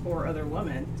expectations on this poor other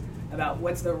woman about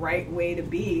what's the right way to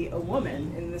be a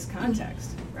woman in this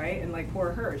context, right? And like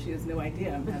poor her, she has no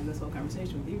idea I'm having this whole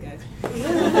conversation with you guys.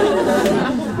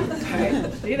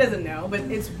 Right? She doesn't know, but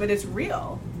it's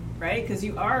real, right? Because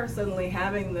you are suddenly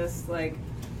having this like,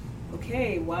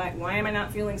 okay, why am I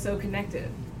not feeling so connected,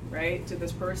 right, to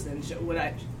this person?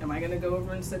 Am I going to go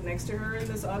over and sit next to her in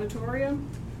this auditorium?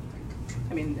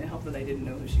 I mean, it helped that I didn't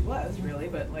know who she was, really,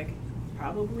 but like,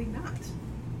 probably not,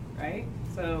 right?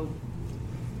 So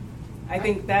I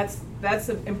think that's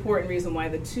an important reason why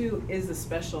the 2 is a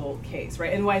special case,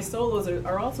 right? And why solos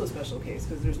are also a special case,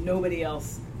 because there's nobody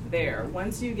else there.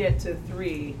 Once you get to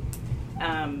 3,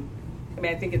 I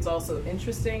mean, I think it's also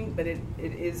interesting, but it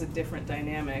is a different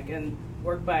dynamic. And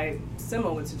work by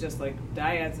Simmel would suggest like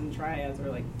dyads and triads are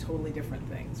like totally different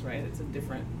things, right? It's a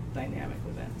different dynamic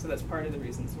with that. So that's part of the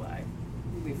reasons why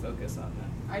we focus on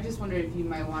that. I just wondered if you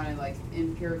might want to like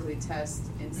empirically test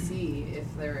and see if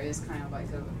there is kind of like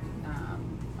a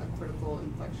critical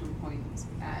inflection point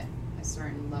at a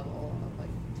certain level of like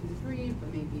 2 to 3,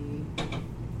 but maybe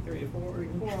 3 to 4. 3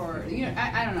 to 4. You know,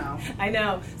 I don't know. I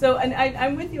know. So, and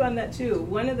I'm with you on that too.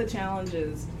 One of the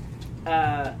challenges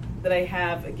that I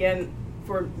have, again,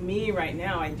 for me right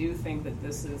now, I do think that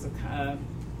this is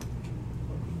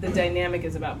the dynamic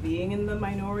is about being in the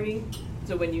minority.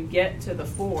 So when you get to the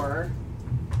 4,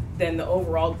 then the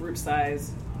overall group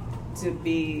size to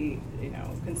be,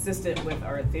 consistent with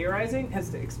our theorizing has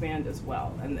to expand as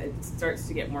well. And it starts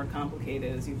to get more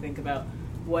complicated as you think about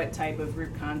what type of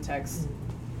group context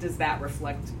does that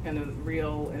reflect kind of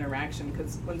real interaction,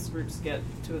 because once groups get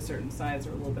to a certain size,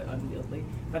 they're a little bit unwieldy.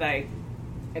 But I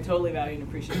totally value and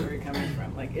appreciate where you're coming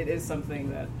from. Like, it is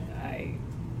something that I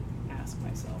ask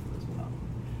myself as well.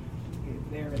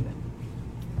 There and then.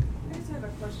 I just have a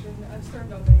question. I've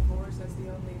served on many boards as the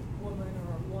only woman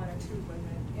or 1 or 2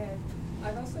 women, and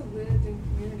I've also lived in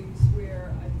communities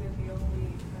where I've been the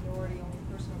only minority, only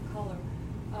person of color.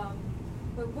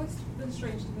 But what's been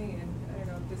strange to me, and I don't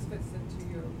know if this fits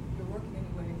into your work in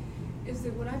any way, is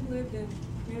that when I've lived in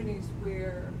communities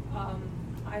where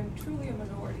I'm truly a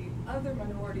minority, other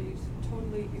minorities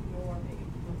totally ignore me.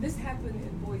 This happened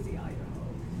in Boise, Idaho,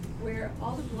 where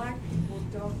all the black people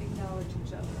don't acknowledge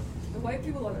each other. The white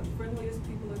people are the friendliest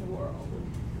people in the world,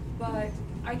 but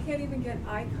I can't even get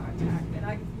eye contact. And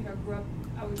I, grew up,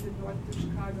 I was in north of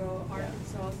Chicago,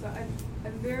 Arkansas, so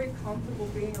I'm very comfortable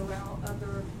being around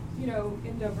other,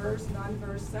 in diverse,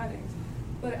 non-diverse settings.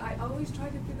 But I always try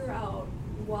to figure out,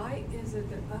 why is it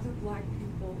that other black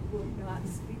people will not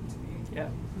speak to me? Yeah.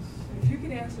 If you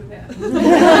can answer that.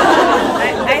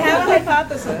 I have a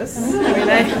hypothesis. I mean,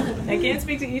 I can't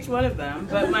speak to each one of them,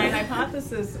 but my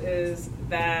hypothesis is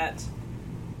that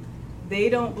they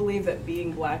don't believe that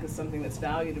being black is something that's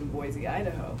valued in Boise,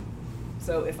 Idaho.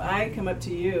 So if I come up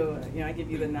to you, I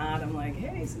give you the nod, I'm like,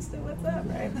 hey, sister, what's up,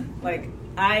 right? Like,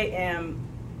 I am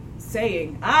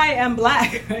saying, I am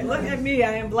black, right? Look at me,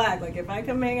 I am black. Like, if I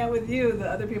come hang out with you, the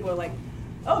other people are like,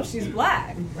 oh, she's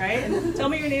black, right? And tell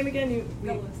me your name again.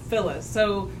 Phyllis.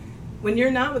 So when you're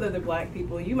not with other black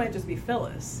people, you might just be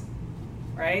Phyllis,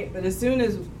 right? But as soon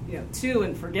as 2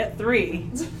 and forget 3,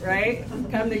 right,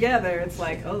 come together, it's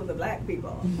like, oh, the black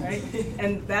people, right?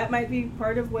 And that might be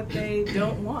part of what they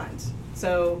don't want.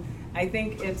 So I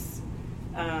think it's,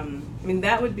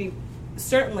 that would be,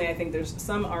 certainly I think there's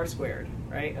some R squared,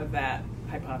 right, of that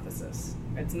hypothesis.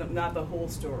 It's not the whole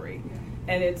story.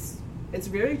 Yeah. And it's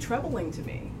very troubling to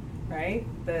me, right,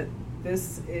 that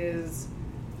this is,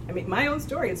 my own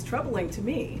story, it's troubling to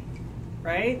me,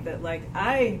 right, that like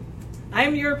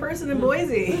I'm your person in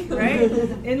Boise, right,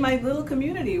 in my little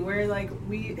community where like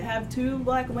we have 2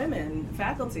 black women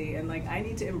faculty, and like I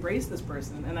need to embrace this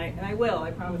person, and I will,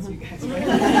 I promise you guys, right?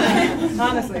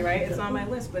 Honestly, right, it's on my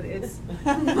list, but it's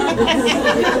we're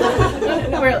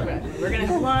gonna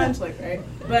have lunch, like, right,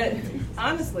 but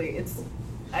honestly,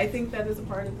 I think that is a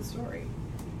part of the story,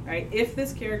 right? If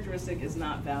this characteristic is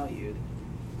not valued,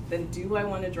 then do I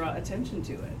want to draw attention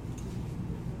to it?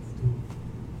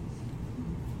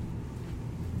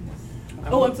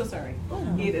 Oh, I'm so sorry.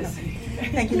 Edith.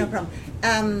 Thank you, no problem.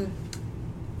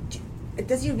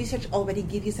 Does your research already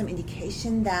give you some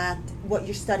indication that what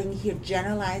you're studying here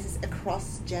generalizes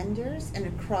across genders and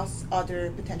across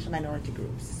other potential minority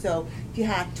groups? So if you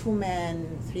had 2 men,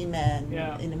 3 men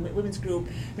in a women's group,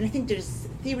 I think there's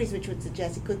theories which would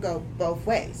suggest it could go both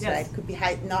ways, right? It could be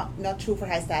not true for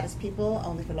high status people,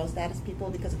 only for low status people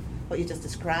because of what you just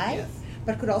described,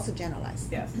 but could also generalize.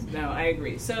 Yes, no, I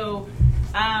agree. So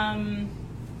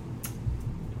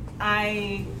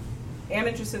I am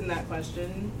interested in that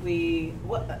question. I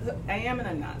am and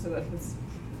I'm not, so this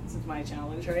is my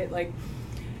challenge, right? Like,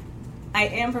 I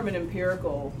am from an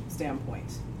empirical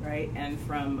standpoint, right, and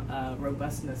from a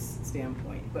robustness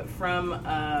standpoint, but from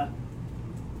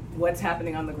what's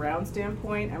happening on the ground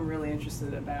standpoint, I'm really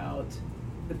interested about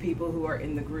the people who are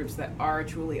in the groups that are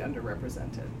truly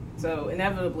underrepresented. So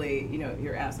inevitably,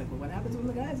 you're asked, like, well, what happens when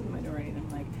the guy's in the minority? And I'm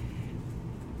like,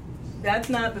 that's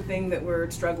not the thing that we're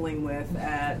struggling with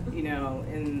at,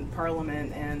 in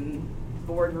Parliament and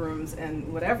boardrooms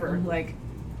and whatever. Mm-hmm. Like,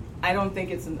 I don't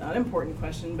think it's an unimportant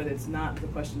question, but it's not the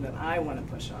question that I want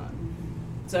to push on.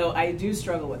 Mm-hmm. So I do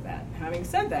struggle with that. Having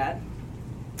said that,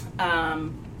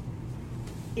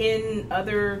 in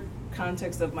other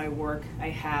contexts of my work, I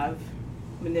have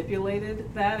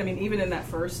manipulated that. I mean, even in that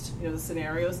first, the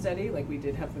scenario study, like we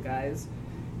did have the guys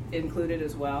included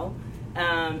as well.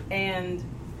 And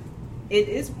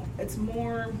it's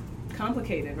more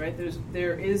complicated, right?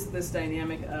 There is this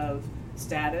dynamic of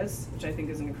status, which I think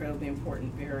is an incredibly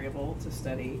important variable to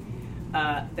study,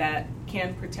 that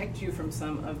can protect you from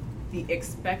some of the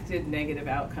expected negative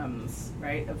outcomes,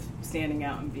 right, of standing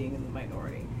out and being in the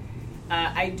minority.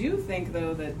 I do think,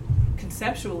 though, that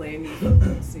conceptually,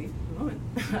 we'll see in a moment,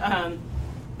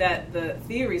 that the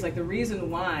theories, like the reason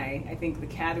why I think the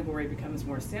category becomes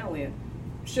more salient,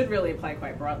 should really apply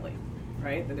quite broadly,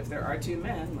 right? That if there are two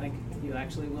men, like, you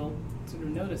actually will sort of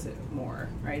notice it more,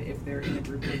 right, if they're in a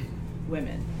group of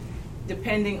women.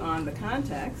 Depending on the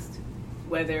context,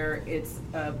 whether it's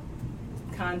a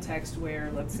context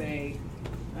where, let's say,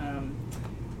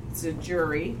 it's a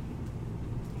jury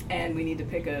and we need to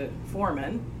pick a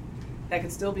foreman, that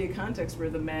could still be a context where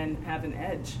the men have an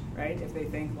edge, right? If they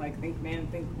think man,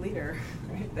 think leader,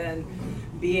 right? Then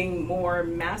being more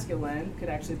masculine could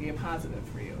actually be a positive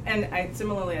for you. And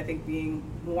similarly, I think being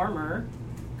warmer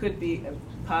could be a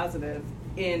positive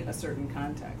in a certain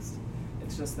context.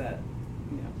 It's just that,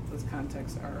 those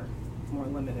contexts are more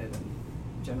limited and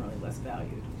generally less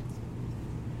valued.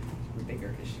 It's a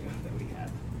bigger issue that we have.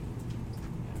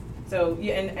 So,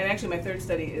 yeah, and actually my third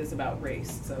study is about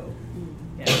race, so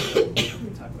yeah, we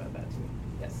can talk about that too.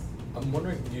 Yes? I'm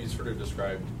wondering, you sort of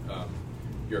described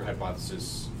your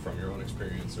hypothesis from your own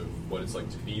experience of what it's like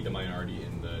to be the minority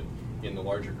in the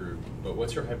larger group, but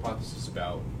what's your hypothesis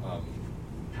about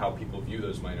how people view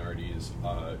those minorities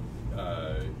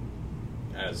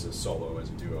as a solo, as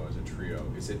a duo, as a trio?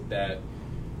 Is it that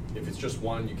if it's just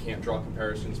one, you can't draw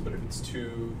comparisons, but if it's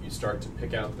two, you start to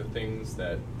pick out the things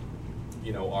that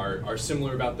are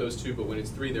similar about those two, but when it's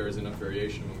three, there is enough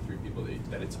variation among three people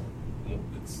that it's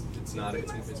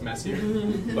messier.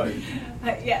 But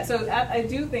yeah, so I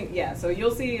do think, so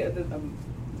you'll see. Here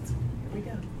we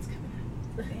go. It's coming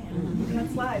out. Man, we got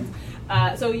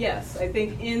slides. So yes, I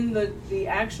think in the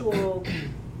actual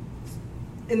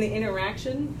in the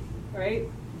interaction, right?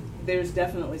 There's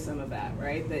definitely some of that,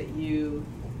 right? That you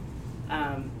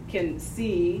can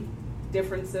see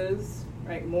differences,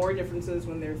 right? More differences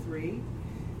when there are three.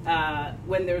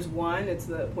 When there's one, it's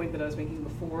the point that I was making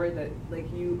before, that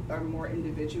like you are more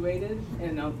individuated,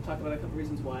 and I'll talk about a couple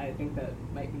reasons why I think that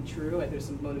might be true. There's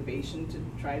some motivation to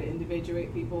try to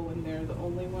individuate people when they're the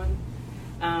only one.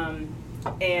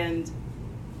 And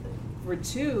for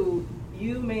two,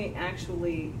 you may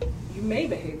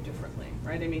behave differently,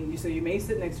 right? I mean, so you may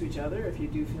sit next to each other if you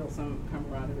do feel some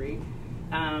camaraderie.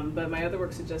 But my other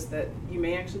work suggests that you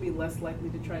may actually be less likely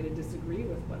to try to disagree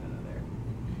with one another,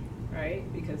 right?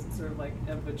 Because it's sort of like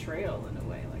a betrayal in a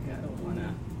way, like I don't want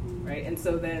to, right? And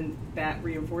so then that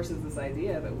reinforces this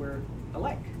idea that we're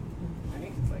alike,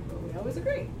 right? It's like, well, we always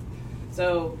agree.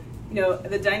 So,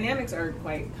 the dynamics are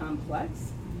quite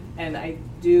complex, and I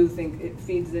do think it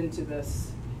feeds into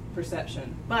this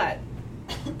perception. But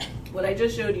what I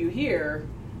just showed you here,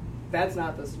 that's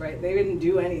not this, right? They didn't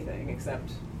do anything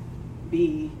except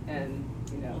be, and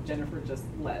Jennifer just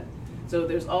led. So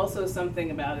there's also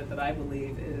something about it that I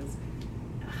believe is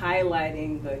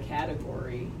highlighting the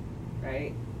category,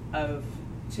 right, of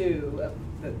two,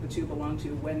 that the two belong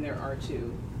to when there are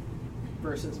two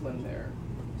versus when there's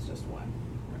just one.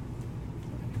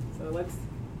 So let's,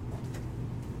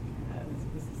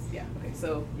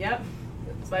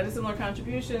 despite similar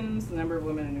contributions, the number of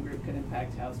women in a group can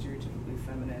impact how stereotypically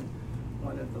feminine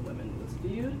one of the women was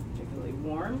viewed, particularly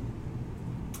warm.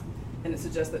 And it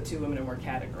suggests that two women are more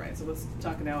categorized. So let's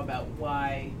talk now about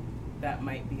why that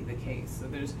might be the case. So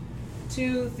there's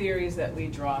two theories that we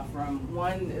draw from.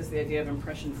 One is the idea of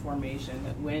impression formation,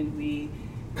 that when we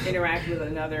interact with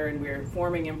another and we're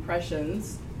forming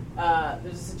impressions,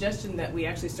 there's a suggestion that we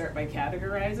actually start by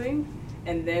categorizing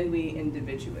and then we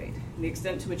individuate. And the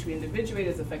extent to which we individuate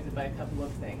is affected by a couple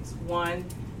of things. One,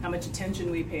 how much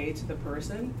attention we pay to the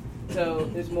person. So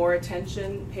there's more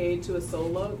attention paid to a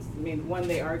solo. One,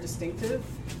 they are distinctive.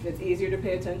 It's easier to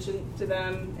pay attention to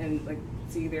them and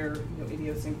see their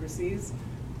idiosyncrasies.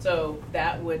 So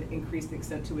that would increase the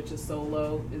extent to which a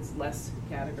solo is less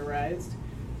categorized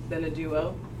than a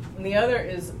duo. And the other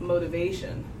is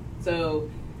motivation. So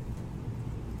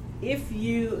if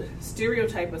you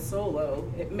stereotype a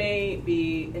solo, it may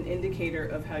be an indicator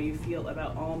of how you feel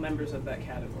about all members of that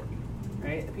category.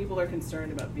 Right? People are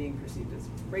concerned about being perceived as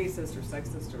racist or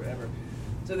sexist or whatever.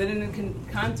 So then in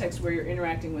a context where you're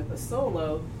interacting with a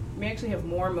solo, you may actually have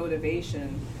more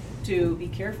motivation to be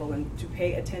careful and to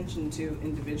pay attention to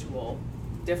individual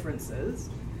differences,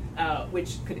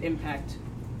 which could impact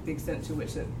the extent to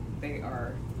which that they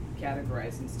are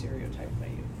categorized and stereotyped by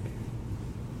you.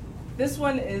 This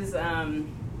one is,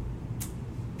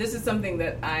 this is something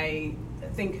that I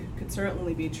think could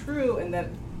certainly be true, and that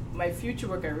my future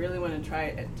work, I really want to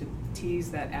try to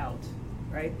tease that out,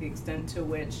 right? The extent to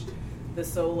which the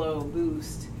solo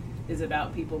boost is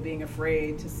about people being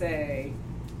afraid to say,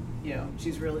 you know,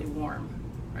 she's really warm,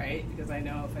 right? Because I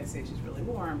know if I say she's really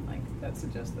warm, like that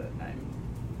suggests that I'm,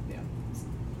 you know,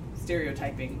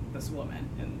 stereotyping this woman,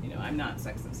 and you know, I'm not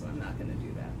sexist, so I'm not going to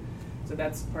do that. So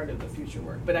that's part of the future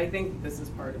work. But I think this is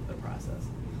part of the process.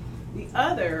 The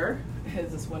other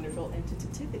is this wonderful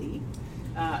entitativity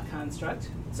construct.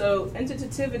 So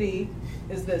entitativity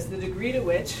is this, the degree to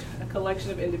which a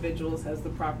collection of individuals has the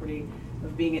property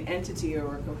of being an entity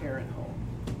or a coherent whole,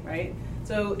 right?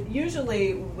 So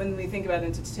usually when we think about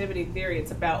entitativity theory,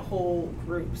 it's about whole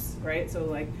groups, right? So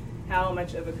like how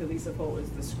much of a cohesive whole is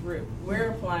this group?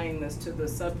 We're applying this to the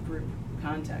subgroup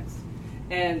context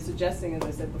and suggesting, as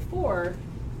I said before,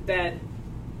 that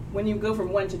when you go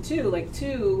from 1 to 2, like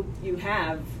 2, you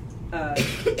have a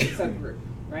subgroup,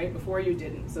 right? Before you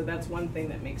didn't. So that's one thing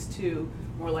that makes 2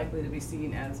 more likely to be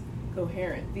seen as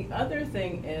coherent. The other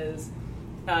thing is,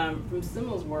 from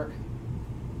Simmel's work,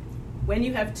 when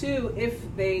you have 2, if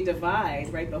they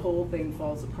divide, right, the whole thing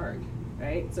falls apart,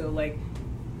 right? So like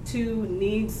 2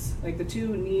 needs, like the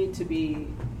 2 need to be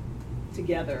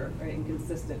together, right, and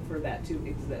consistent for that to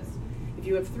exist. If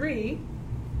you have 3,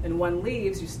 and 1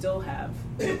 leaves, you still have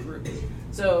a group.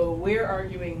 So we're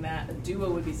arguing that a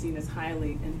duo would be seen as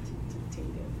highly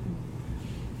entitative.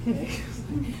 Okay.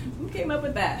 Who came up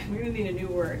with that? We're going to need a new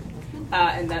word.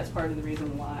 And that's part of the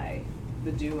reason why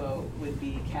the duo would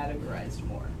be categorized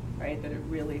more, right? That it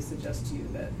really suggests to you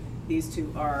that these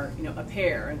 2 are, you know, a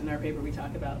pair. And in our paper we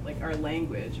talk about like our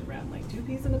language around like 2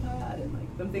 peas in a pod, and like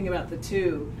something about the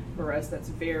 2 for us that's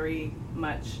very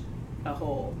much a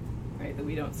whole. Right, that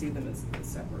we don't see them as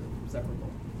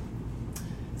separable.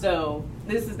 So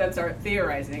that's our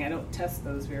theorizing. I don't test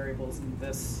those variables in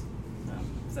this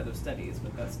set of studies,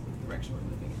 but that's the direction we're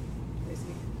moving in.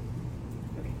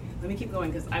 Okay, let me keep going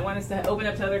because I want us to open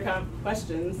up to other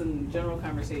questions and general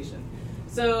conversation.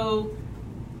 So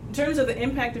in terms of the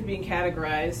impact of being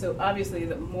categorized, so obviously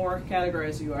the more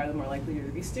categorized you are, the more likely you're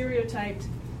to be stereotyped,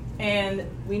 and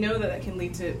we know that that can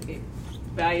lead to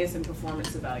bias in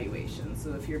performance evaluation.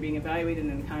 So if you're being evaluated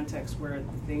in a context where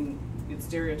the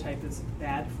stereotype is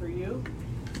bad for you,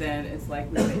 then it's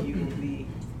likely that you will be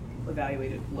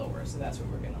evaluated lower. So that's what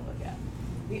we're going to look at.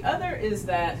 The other is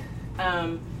that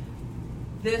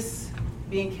this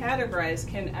being categorized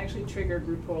can actually trigger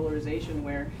group polarization,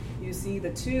 where you see the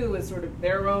 2 as sort of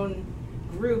their own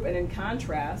group, and in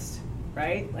contrast,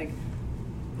 right, like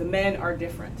the men are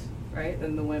different, right,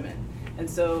 than the women. And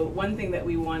so one thing that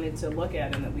we wanted to look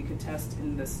at and that we could test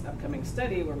in this upcoming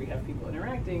study where we have people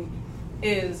interacting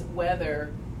is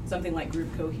whether something like group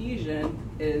cohesion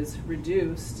is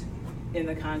reduced in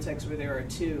the context where there are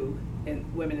 2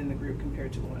 women in the group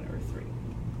compared to 1 or 3.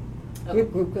 Okay.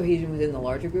 Group cohesion within the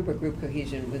larger group, or group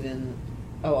cohesion within,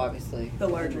 obviously. The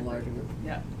larger group.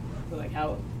 Yeah. So like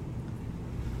how...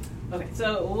 Okay,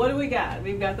 so what do we got?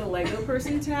 We've got the Lego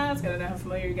person task. I don't know how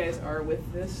familiar you guys are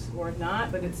with this or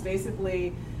not, but it's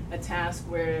basically a task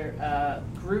where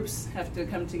groups have to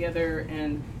come together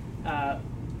and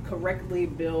correctly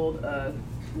build a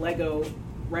Lego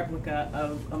replica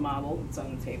of a model that's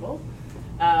on the table.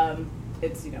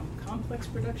 It's, you know, complex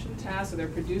production task, so they're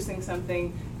producing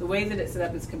something. The way that it's set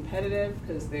up is competitive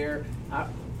because they're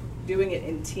doing it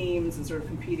in teams and sort of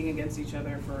competing against each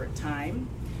other for time.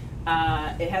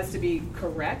 It has to be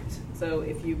correct, so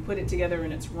if you put it together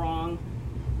and it's wrong,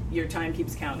 your time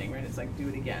keeps counting, right? It's like, do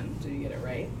it again until you get it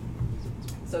right.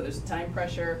 So there's time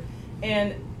pressure,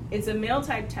 and it's a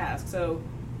male-type task. So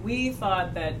we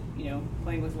thought that, you know,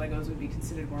 playing with Legos would be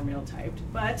considered more male-typed,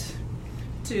 but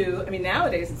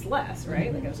nowadays it's less,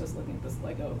 right? Like I was just looking at this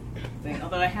Lego thing.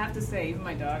 Although I have to say, even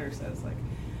my daughter says, like,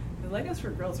 the Legos for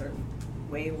girls are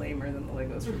way lamer than the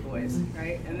Legos for boys,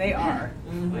 right? And they are.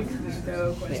 Like, there's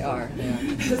no question. They are,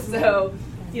 yeah. So,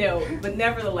 you know, but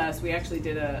nevertheless, we actually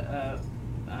did a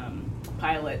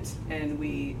pilot, and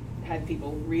we had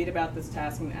people read about this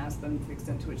task and ask them the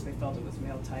extent to which they felt it was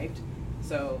male-typed.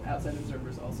 So outside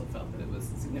observers also felt that it was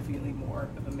significantly more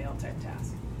of a male-type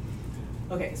task.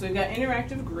 Okay, so we've got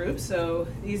interactive groups. So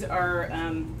these are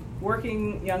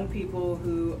working young people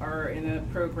who are in a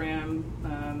program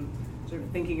sort of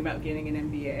thinking about getting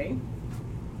an MBA.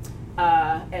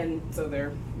 And so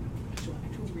they're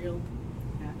actual real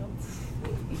adults.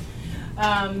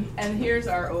 And here's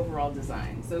our overall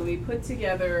design. So we put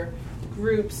together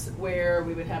groups where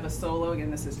we would have a solo,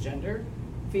 again this is gender,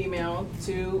 female,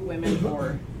 2 women,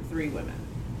 or 3 women.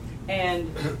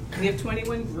 And we have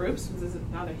 21 groups. This is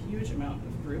not a huge amount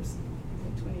of groups.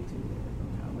 22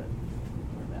 now, but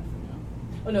ignore that for now.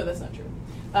 Oh no, that's not true.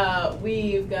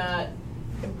 We've got,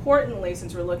 importantly,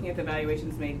 since we're looking at the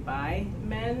evaluations made by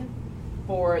men,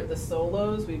 for the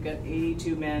solos, we've got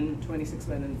 82 men, 26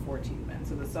 men, and 14 men.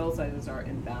 So the cell sizes are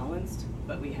imbalanced,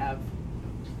 but we have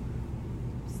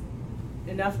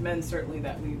enough men certainly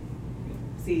that we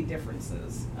see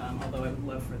differences, although I would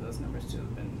love for those numbers to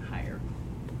have been higher,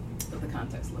 but the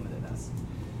context limited us.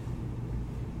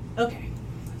 Okay,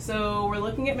 so we're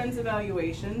looking at men's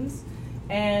evaluations,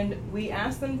 and we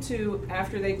asked them to,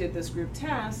 after they did this group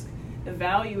task,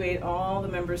 evaluate all the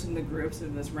members in the groups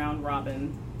of this round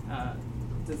robin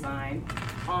design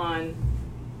on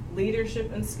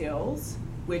leadership and skills,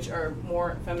 which are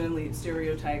more femininely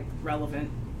stereotype relevant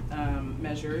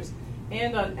measures,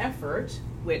 and on effort,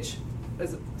 which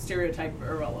is stereotype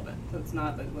irrelevant. So it's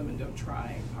not that women don't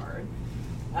try hard.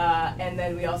 And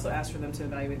then we also asked for them to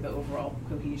evaluate the overall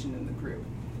cohesion in the group.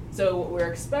 So what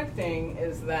we're expecting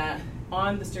is that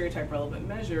on the stereotype relevant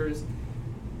measures,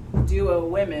 duo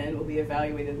women will be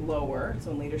evaluated lower,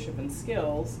 so in leadership and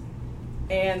skills,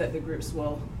 and that the groups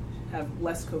will have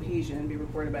less cohesion, be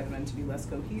reported by the men to be less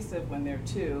cohesive when they're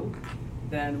 2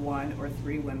 than 1 or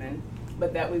 3 women,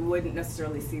 but that we wouldn't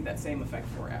necessarily see that same effect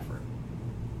for effort.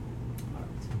 All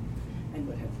right. And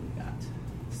what have we got?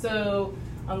 So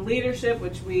on leadership,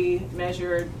 which we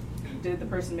measured, did the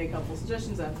person make helpful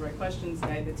suggestions, ask the right questions,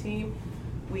 guide the team,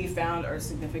 we found our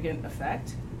significant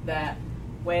effect that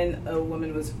when a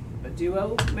woman was a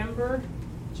duo member,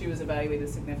 she was evaluated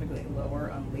significantly lower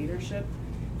on leadership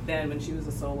than when she was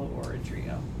a solo or a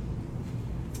trio.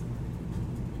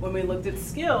 When we looked at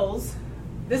skills,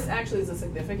 this actually is a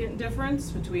significant difference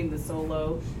between the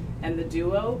solo and the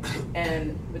duo,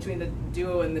 and between the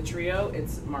duo and the trio,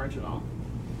 it's marginal.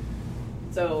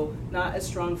 So not as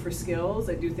strong for skills.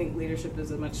 I do think leadership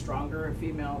is a much stronger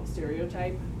female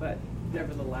stereotype, but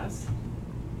nevertheless.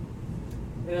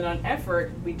 And then on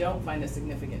effort, we don't find a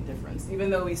significant difference. Even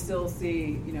though we still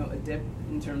see, a dip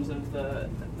in terms of the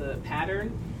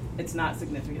pattern, it's not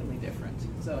significantly different.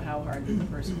 So how hard did the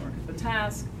person work at the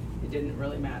task? It didn't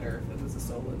really matter if it was a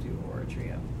solo, duo, or a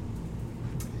trio.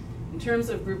 In terms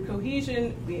of group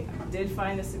cohesion, we did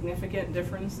find a significant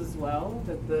difference as well,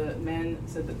 that the men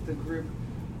said that the group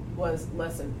was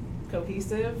less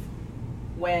cohesive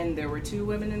when there were 2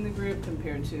 women in the group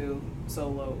compared to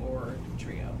solo or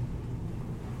trio.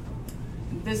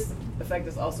 This effect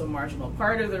is also marginal.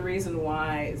 Part of the reason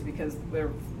why is because there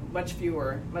are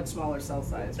much smaller cell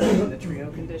size in the trio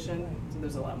condition, so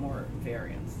there's a lot more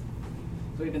variance.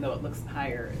 So even though it looks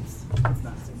higher, it's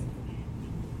not significant.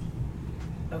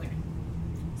 Okay,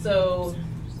 so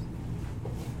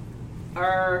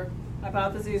our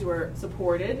hypotheses were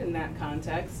supported in that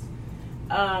context.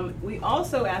 We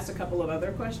also asked a couple of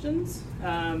other questions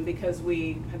because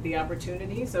we had the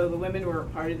opportunity. So the women were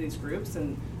part of these groups,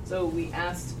 and so we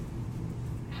asked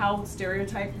how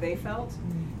stereotyped they felt.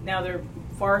 Now there are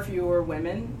far fewer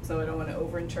women, so I don't want to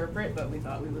overinterpret, but we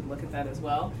thought we would look at that as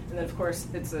well. And then of course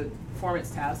it's a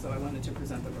performance task, so I wanted to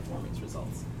present the performance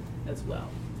results as well.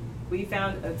 We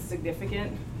found a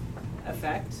significant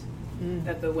effect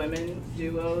that the women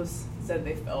duos said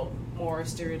they felt more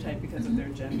stereotyped because of their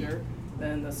gender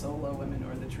than the solo women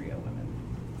or the trio women.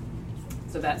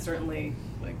 So that certainly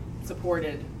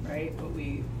supported, right, what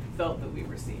we felt that we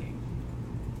were seeing.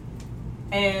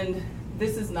 And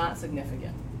this is not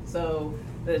significant. So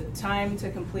the time to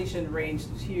completion ranged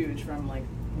huge from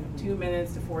 2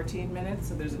 minutes to 14 minutes,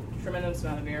 so there's a tremendous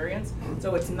amount of variance.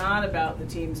 So it's not about the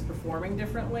teams performing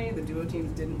differently. The duo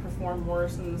teams didn't perform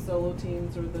worse than the solo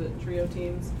teams or the trio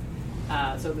teams.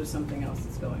 So there's something else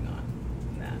that's going on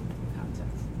in that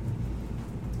context.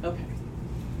 Okay,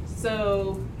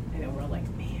 so I know we're like,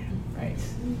 man, right?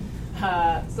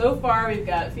 So far we've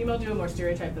got female duo more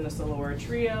stereotyped than a solo or a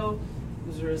trio.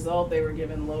 As a result, they were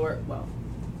given lower, well,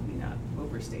 let me not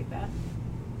overstate that.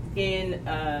 In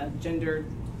gender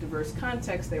diverse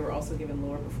context, they were also given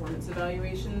lower performance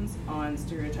evaluations on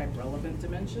stereotype relevant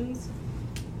dimensions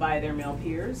by their male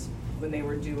peers when they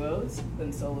were duos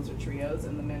than solos or trios,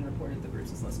 and the men reported the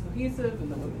groups as less cohesive,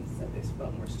 and the women said they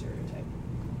felt more stereotyped.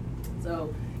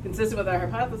 So, consistent with our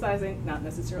hypothesizing, not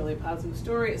necessarily a positive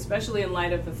story, especially in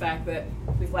light of the fact that,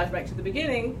 if we flash back to the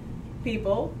beginning,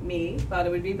 people, me, thought it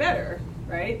would be better,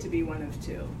 right, to be one of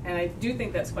 2. And I do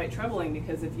think that's quite troubling,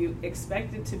 because if you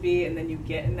expect it to be and then you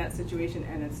get in that situation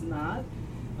and it's not,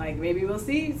 maybe we'll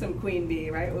see some queen bee,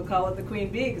 right? We'll call it the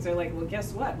queen bee, because they're like, well,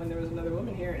 guess what? When there was another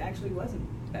woman here, it actually wasn't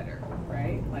better,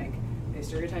 right? They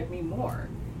stereotyped me more.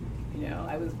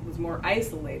 I was more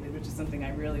isolated, which is something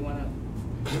I really want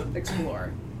to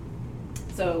explore.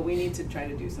 So we need to try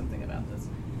to do something about this.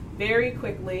 Very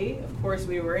quickly, of course,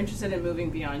 we were interested in moving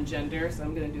beyond gender, so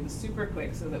I'm going to do this super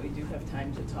quick so that we do have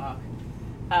time to talk.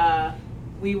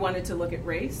 We wanted to look at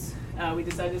race. We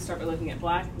decided to start by looking at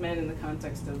black men in the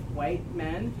context of white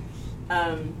men.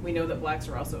 We know that blacks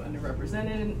are also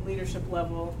underrepresented in leadership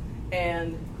level,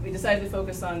 and we decided to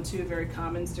focus on two very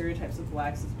common stereotypes of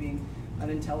blacks as being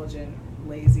unintelligent,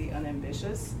 lazy,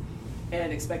 unambitious,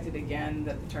 and expected again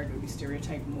that the target would be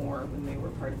stereotyped more when they were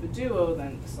part of a duo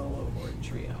than a solo or a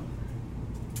trio.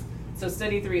 So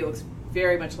study 3 looks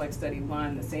very much like study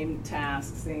 1, the same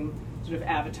tasks, same sort of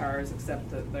avatars, except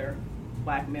that they're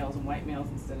black males and white males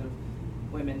instead of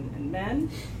women and men.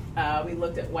 We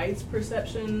looked at whites'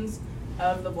 perceptions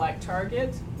of the black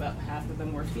target. About half of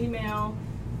them were female.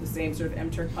 The same sort of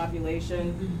MTurk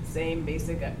population, same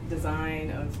basic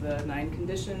design of the 9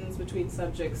 conditions between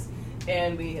subjects.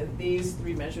 And we had these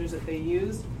 3 measures that they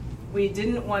used. We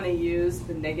didn't want to use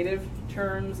the negative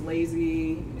terms,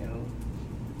 lazy,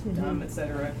 dumb,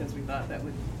 etc., because we thought that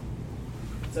would,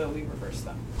 so we reversed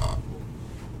them.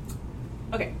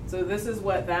 Okay, so this is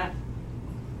what that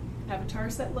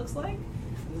avatar set looks like.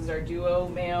 This is our duo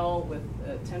male with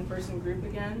a 10-person group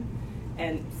again,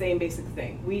 and same basic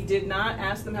thing. We did not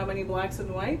ask them how many blacks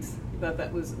and whites. We thought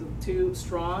that was too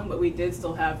strong, but we did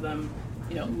still have them,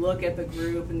 look at the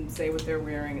group and say what they're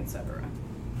wearing, etc.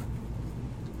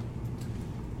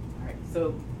 All right,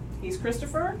 so he's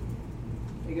Christopher.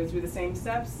 They go through the same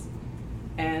steps,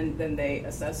 and then they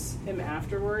assess him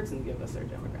afterwards and give us their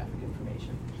demographic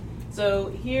information. So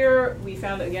here we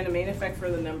found, again, a main effect for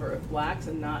the number of blacks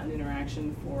and not an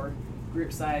interaction for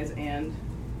group size and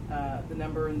the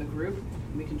number in the group.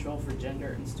 And we control for gender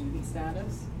and student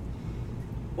status.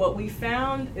 What we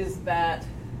found is that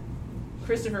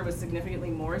Christopher was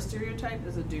significantly more stereotyped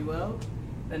as a duo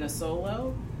than a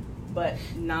solo, but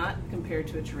not compared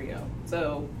to a trio.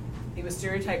 So he was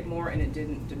stereotyped more and it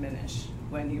didn't diminish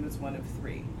when he was one of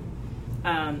 3,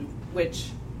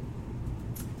 which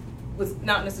was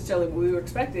not necessarily what we were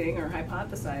expecting or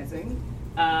hypothesizing,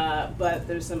 but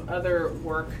there's some other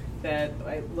work that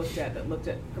I looked at that looked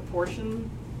at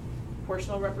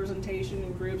proportional representation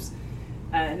in groups,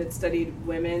 and it studied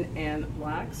women and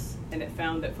blacks, and it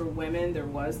found that for women there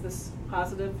was this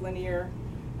positive linear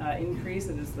increase,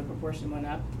 and as the proportion went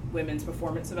up, women's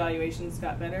performance evaluations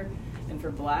got better, and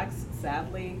for blacks,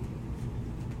 sadly,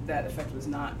 that effect was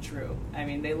not true. I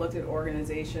mean, they looked at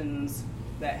organizations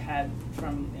that had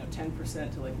from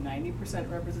 10% to like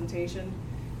 90% representation,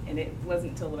 and it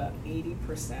wasn't until about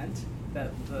 80%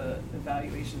 that the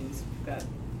evaluations got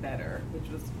better, which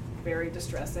was very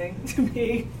distressing to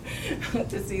me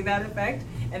to see that effect.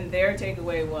 And their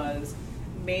takeaway was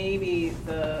maybe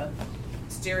the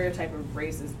stereotype of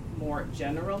race is more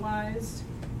generalized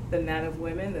than that of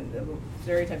women. The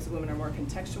stereotypes of women are more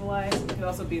contextualized. It could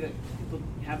also be that people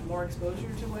have more exposure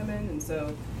to women, and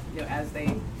so as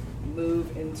they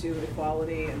move into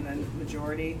equality and then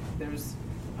majority, there's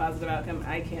a positive outcome.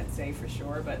 I can't say for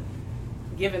sure, but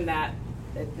given that,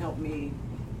 it helped me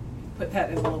put that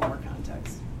in a little more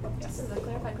context. Yes. Just as a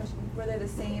clarified question, were they the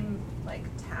same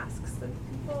tasks that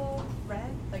people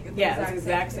read? Yeah, it's the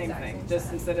exact same thing.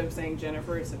 Just instead of saying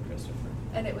Jennifer, it said Christopher.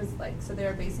 And it was so they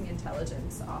were basing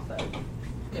intelligence off of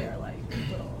their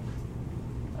little.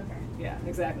 Okay. Yeah,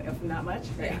 exactly. Of not much,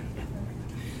 right? Yeah.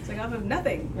 It's off of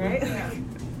nothing, right? Yeah.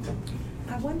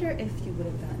 I wonder if you would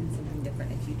have gotten something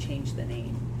different if you changed the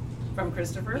name. From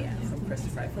Christopher? Yeah, from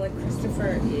Christopher. I feel like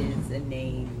Christopher is a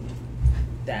name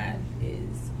that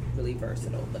is really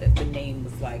versatile, but if the name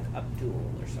was like Abdul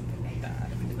or something like that.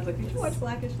 I was like, did you watch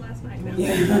Blackish last night? No.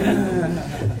 Yeah.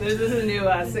 There's this new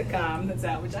sitcom that's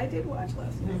out, which I did watch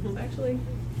last night. It's actually,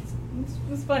 it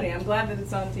was funny. I'm glad that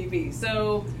it's on TV.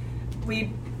 So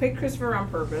we picked Christopher on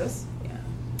purpose.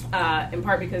 In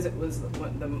part because it was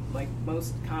the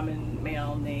most common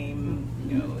male name,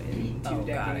 in 2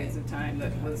 decades of time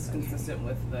that was consistent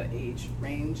with the age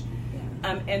range.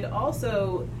 Yeah. And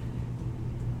also,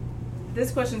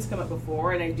 this question's come up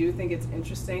before, and I do think it's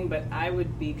interesting, but I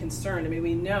would be concerned. I mean,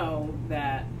 we know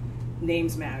that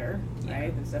names matter,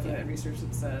 right? There's definitely that research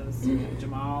that says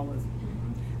Jamal was.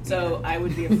 So I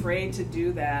would be afraid to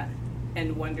do that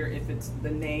and wonder if it's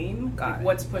the name,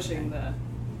 what's pushing the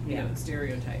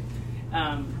stereotype.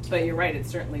 But you're right, it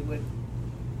certainly would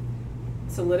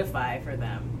solidify for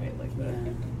them, right, like the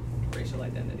racial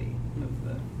identity of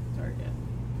the target.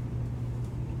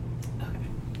 Okay,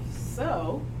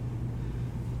 so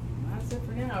that's it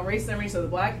for now. Race summary, so the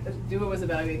black duo was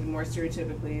evaluated more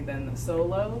stereotypically than the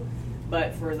solo,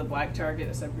 but for the black target,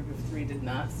 a subgroup of 3 did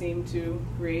not seem to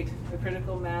create a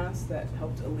critical mass that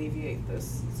helped alleviate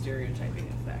this stereotyping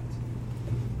effect.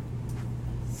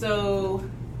 So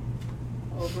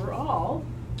overall,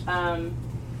 I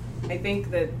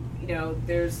think that,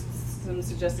 there's some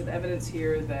suggested evidence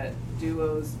here that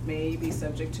duos may be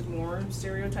subject to more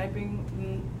stereotyping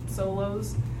than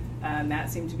solos. And that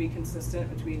seemed to be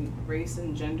consistent between race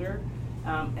and gender.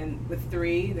 And with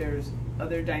 3, there's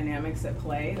other dynamics at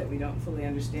play that we don't fully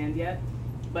understand yet.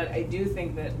 But I do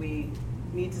think that we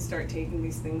need to start taking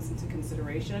these things into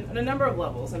consideration on a number of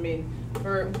levels. I mean,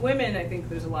 for women, I think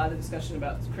there's a lot of discussion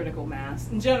about critical mass.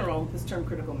 In general, this term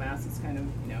critical mass is kind of,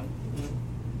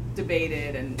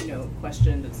 debated and,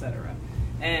 questioned, et cetera.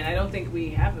 And I don't think we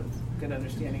have a good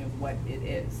understanding of what it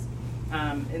is.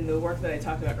 In the work that I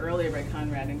talked about earlier by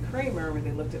Conrad and Kramer, where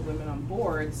they looked at women on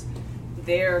boards,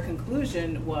 their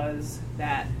conclusion was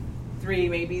that 3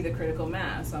 may be the critical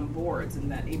mass on boards, and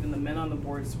that even the men on the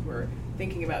boards were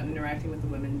thinking about interacting with the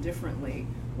women differently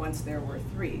once there were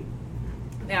 3.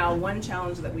 Now, one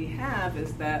challenge that we have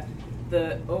is that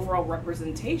the overall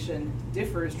representation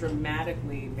differs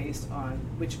dramatically based on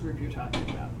which group you're talking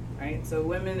about, right? So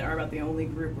women are about the only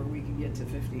group where we can get to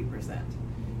 50%,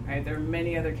 right? There are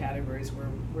many other categories where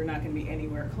we're not going to be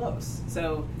anywhere close.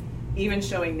 So even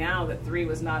showing now that 3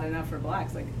 was not enough for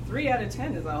blacks, like 3 out of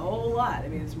 10 is a whole lot. I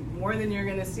mean, it's more than you're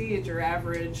going to see at your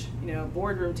average,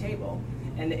 boardroom table.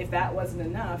 And if that wasn't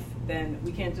enough, then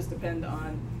we can't just depend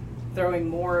on throwing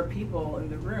more people in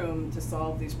the room to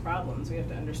solve these problems. We have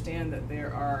to understand that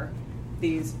there are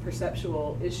these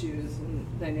perceptual issues and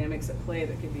dynamics at play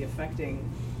that could be affecting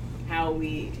how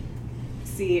we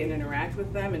see and interact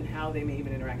with them, and how they may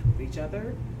even interact with each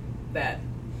other, that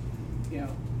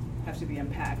have to be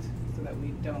unpacked so that we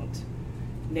don't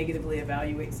negatively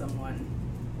evaluate someone,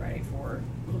 right, for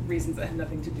reasons that have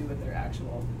nothing to do with their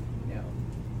actual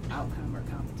outcome or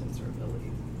competence or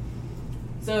ability.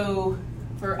 So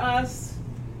for us,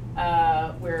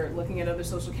 we're looking at other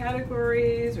social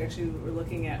categories. We're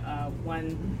looking at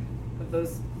one of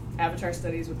those avatar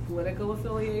studies with political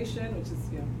affiliation, which is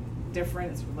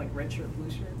different. It's like red shirt,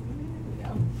 blue shirt.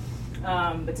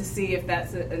 But to see if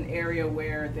that's an area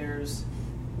where there's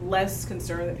less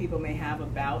concern that people may have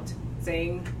about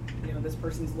saying, this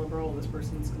person's liberal, this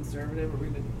person's conservative, or we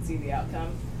would see the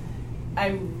outcome.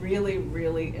 I'm really,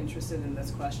 really interested in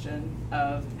this question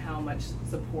of how much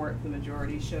support the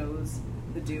majority shows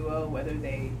the duo, whether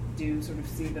they do sort of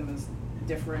see them as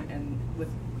different and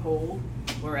withhold,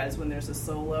 whereas when there's a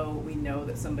solo, we know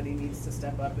that somebody needs to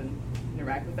step up and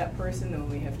interact with that person, and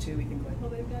when we have 2, we think, well,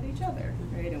 they've got each other,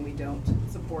 right? And we don't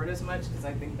support as much, because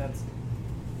I think that's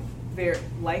very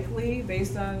likely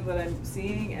based on what I'm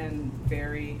seeing, and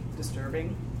very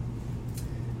disturbing.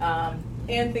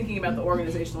 And thinking about the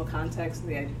organizational context,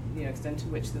 the extent to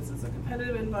which this is a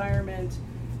competitive environment,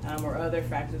 or other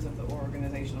factors of the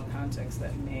organizational context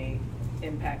that may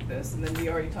impact this. And then we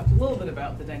already talked a little bit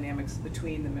about the dynamics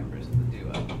between the members of the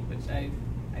duo, which I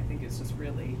think is just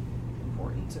really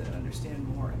important to understand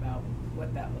more about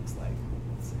what that looks like.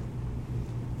 It's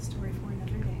a story for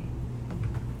another day.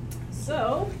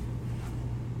 So,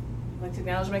 I'd like to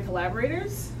acknowledge my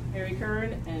collaborators, Mary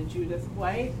Kern and Judith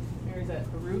White. Mary's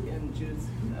at Baruch and Judith's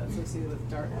associated with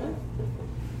Dartmouth.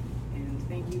 And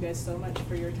thank you guys so much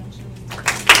for your attention.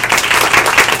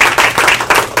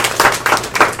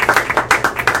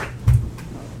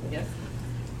 Yes?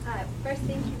 First,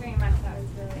 thank you very much. That was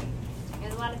really,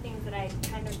 there's a lot of things that I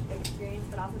kind of experienced,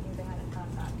 but also things I hadn't thought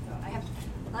about. So I have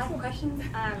a lot of questions,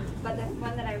 but the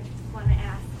one that I want to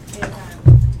ask is,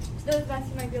 to those of us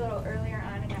who might be a little earlier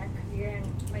on in our career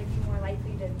and might be more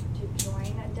likely to join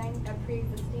a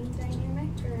pre-existing dynamic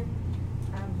or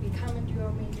become a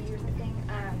duo maybe or something,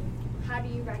 how do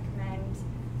you recommend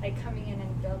coming in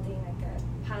and building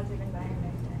a positive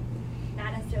environment and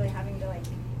not necessarily having to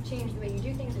change the way you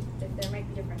do things, if there might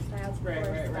be different styles, of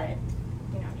course, but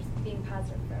just being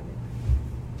positive for everyone.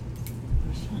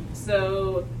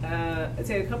 So I'd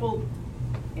say a couple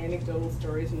anecdotal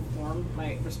stories inform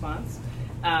my response.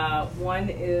 One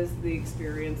is the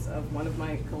experience of one of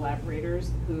my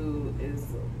collaborators who is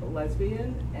a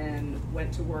lesbian and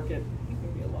went to work at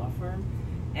maybe a law firm,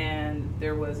 and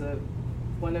there was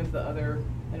one of the other,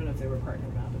 I don't know if they were partner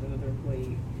or not, but another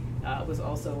employee was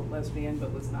also lesbian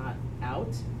but was not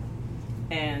out,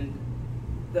 and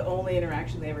the only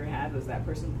interaction they ever had was that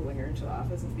person pulling her into the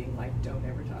office and being like, "Don't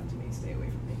ever talk to me, stay away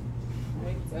from me."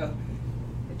 Right? So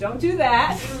don't do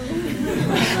that.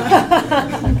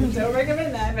 Don't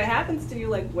recommend that. If it happens to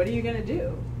you, what are you going to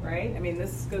do, right? I mean,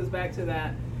 this goes back to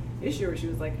that issue where she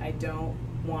was like, I don't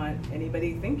want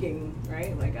anybody thinking,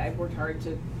 right? I've worked hard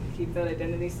to keep that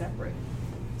identity separate.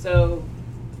 So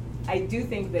I do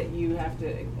think that you have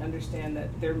to understand that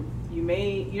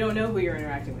you don't know who you're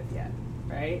interacting with yet,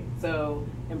 right? So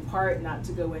in part, not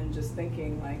to go in just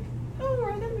thinking like, oh,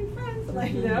 we're gonna be friends,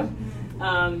 like, you know,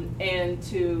 and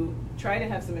to try to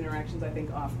have some interactions, I think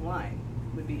offline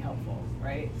would be helpful,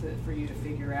 right? For you to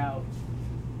figure out,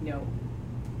 you know,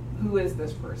 who is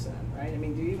this person, right? I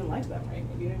mean, do you even like them, right?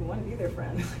 Maybe you don't even want to be their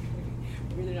friend.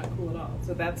 Maybe they're not cool at all.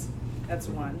 So that's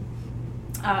one.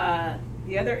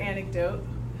 The other anecdote,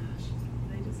 gosh,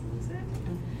 did I just lose it?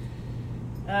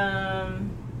 I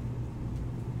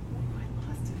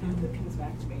lost it. I hope it comes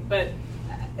back to me. But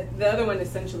the other one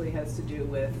essentially has to do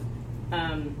with,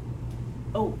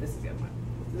 this is the other one.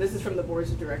 So this is from the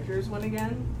boards of directors one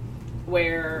again,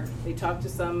 where they talked to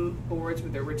some boards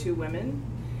where there were 2 women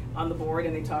on the board,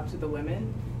 and they talked to the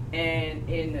women, and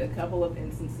in a couple of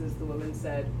instances the women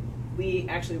said, we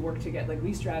actually work together, like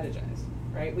we strategize,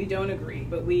 right? We don't agree,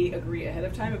 but we agree ahead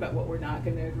of time about what we're not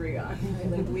going to agree on,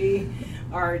 right? Like we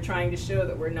are trying to show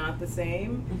that we're not the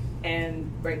same,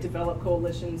 and develop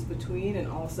coalitions between, and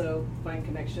also find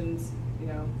connections, you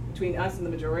know, between us and the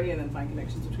majority, and then find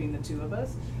connections between the 2 of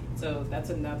us. So that's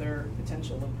another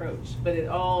potential approach, but it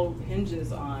all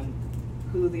hinges on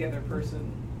who the other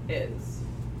person is,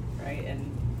 right, and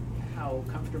how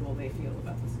comfortable they feel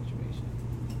about the situation.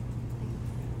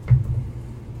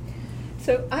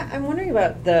 So I'm wondering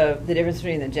about the difference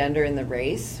between the gender and the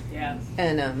race. Yeah.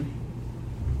 And I'm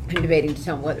debating to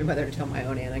tell whether to tell my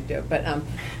own anecdote, but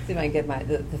see if I can get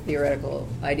the theoretical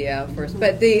idea out first.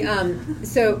 But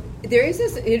so there is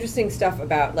this interesting stuff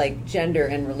about like gender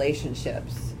and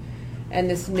relationships, and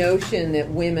this notion that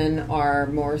women are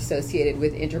more associated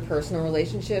with interpersonal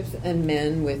relationships and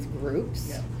men with groups.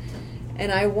 Yeah. And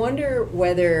I wonder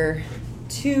whether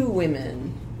 2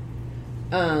 women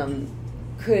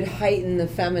could heighten the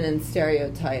feminine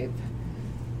stereotype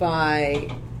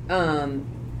by,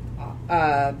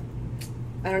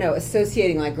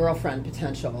 associating like girlfriend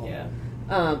potential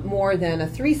more than a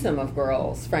threesome of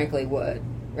girls, frankly, would,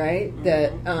 right?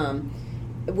 Mm-hmm.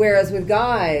 That whereas with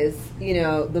guys, you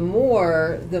know, the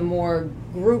more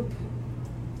group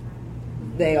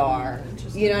they are.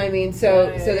 You know what I mean?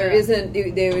 So there isn't.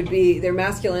 They would be, their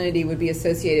masculinity would be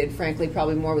associated, frankly,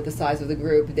 probably more with the size of the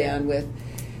group than with,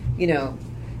 you know,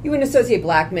 you wouldn't associate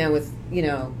black men with, you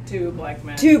know, 2 black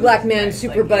men, right,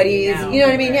 super like buddies. You know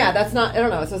what I mean? Right. Yeah, that's not. I don't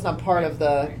know. So it's not part of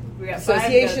the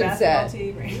association set.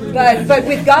 Team, right? But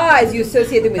with guys, you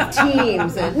associate them with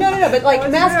teams. And no. But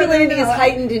like masculinity is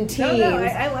heightened in teams,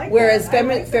 I like whereas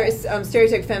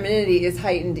stereotypic femininity is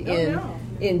heightened in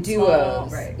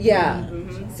duos. Right. Yeah.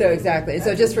 Mm-hmm. So exactly. And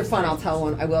so just for fun, I'll tell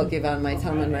one. I will give on my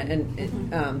tell one.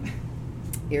 And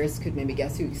Iris could maybe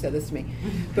guess who said this to me.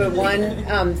 But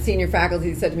one senior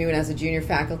faculty said to me when I was a junior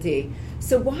faculty,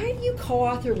 so why do you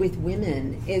co-author with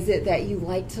women? Is it that you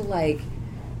like to like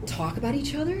talk about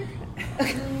each other?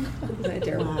 Isn't that a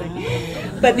terrible thing?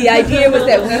 But the idea was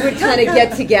that we would kind of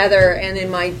get together, and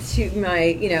then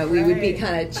we would be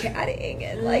kind of chatting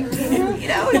and like, you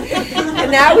know,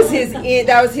 and that was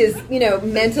his you know,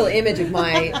 mental image of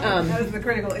my that was the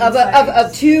critical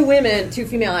of 2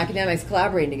 female academics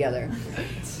collaborating together.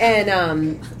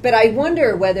 And but I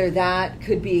wonder whether that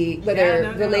could be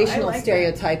relational like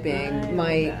stereotyping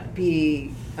might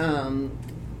be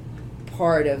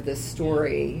part of the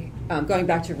story. Going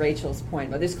back to Rachel's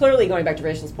point, there's clearly, going back to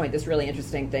Rachel's point, this really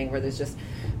interesting thing where there's just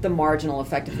the marginal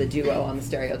effect of the duo on the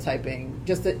stereotyping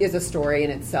just is a story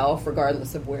in itself,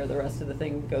 regardless of where the rest of the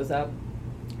thing goes up.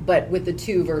 But with the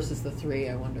 2 versus the 3,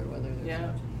 I wonder whether there's...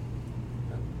 Yeah.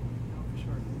 For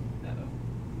sure. No.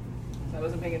 I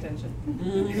wasn't paying attention.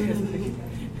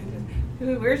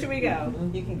 Where should we go?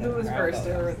 You can go. Who was first?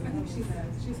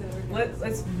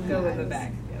 Let's go with the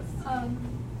back. Yes.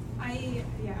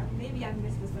 Maybe I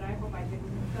missed this, but I hope I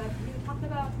didn't. But you talked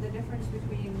about the difference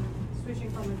between switching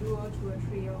from a duo to a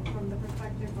trio from the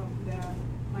perspective of the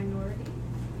minority.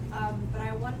 But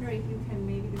I wonder if you can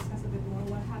maybe discuss a bit more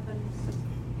what happens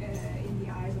in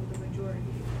the eyes of the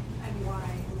majority, and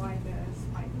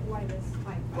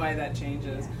why that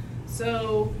changes. Yeah.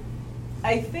 So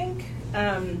I think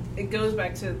it goes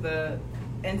back to the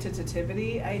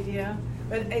entitativity idea,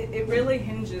 but it really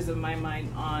hinges in my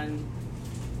mind on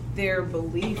their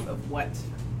belief of what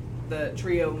the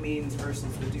trio means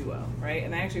versus the duo, right?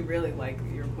 And I actually really like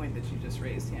your point that you just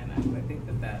raised, Hannah. I think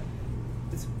that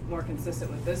is more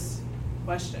consistent with this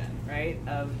question, right?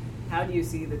 Of how do you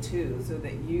see the 2 so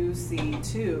that you see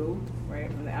 2,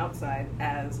 right, from the outside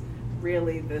as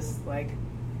really this, like,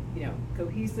 you know,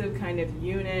 cohesive kind of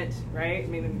unit, right? I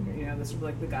mean, you know, this would be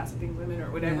like the Gossiping Women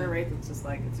or whatever, right? It's just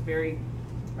like, it's a very,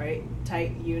 right,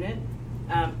 tight unit.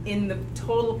 in the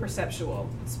total perceptual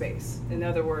space. In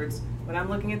other words, when I'm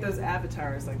looking at those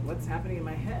avatars, like what's happening in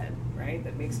my head, right?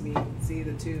 That makes me see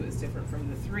the 2 as different from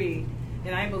the 3.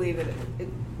 And I believe that it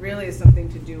really is something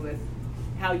to do with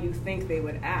how you think they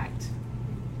would act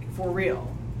for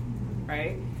real,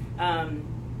 right?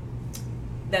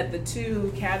 That the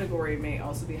 2 category may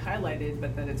also be highlighted,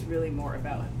 but that it's really more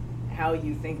about how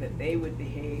you think that they would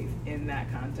behave in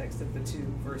that context of the 2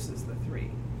 versus the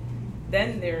 3.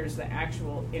 Then there's the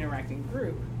actual interacting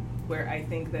group, where I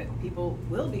think that people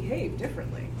will behave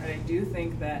differently. Right? I do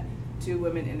think that 2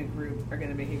 women in a group are going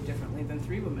to behave differently than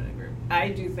 3 women in a group. I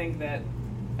do think that,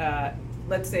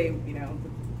 let's say,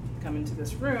 come into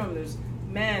this room, there's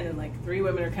men, and like 3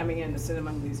 women are coming in to sit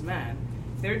among these men.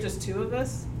 If there are just 2 of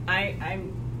us, I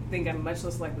think I'm much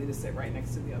less likely to sit right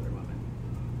next to the other woman.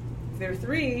 If there are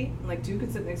 3, like 2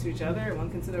 could sit next to each other, and 1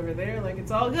 can sit over there, like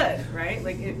it's all good, right?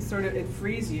 Like it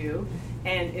frees you.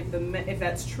 And if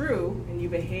that's true, and you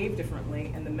behave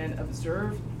differently, and the men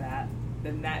observe that,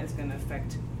 then that is going to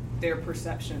affect their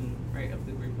perception, right, of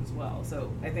the group as well.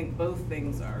 So I think both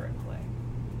things are at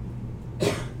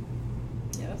play.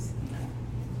 Yes?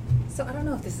 So I don't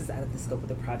know if this is out of the scope of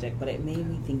the project, but it made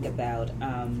me think about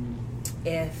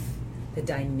if the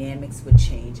dynamics would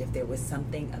change, if there was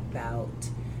something about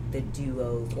the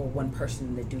duos or one person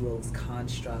in the duo's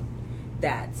construct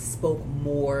that spoke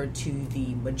more to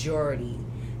the majority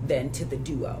than to the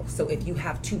duo. So if you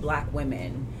have 2 Black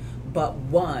women, but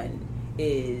one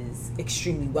is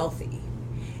extremely wealthy,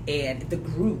 and the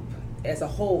group as a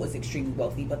whole is extremely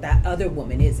wealthy, but that other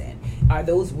woman isn't, are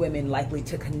those women likely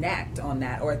to connect on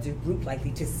that, or is the group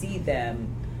likely to see them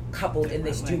coupled in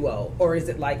this duo? Or is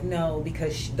it like, no,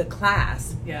 because the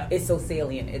class is so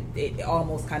salient, it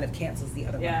almost kind of cancels the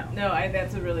other one out? No,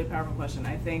 that's a really powerful question.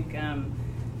 I think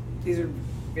these are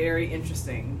very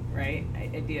interesting, right,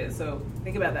 ideas. So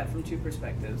think about that from 2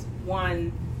 perspectives.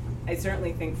 One, I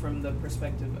certainly think from the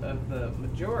perspective of the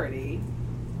majority,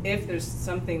 if there's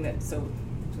something that, so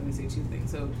let me say 2 things.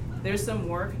 So there's some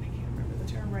work, and I can't remember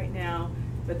the term right now,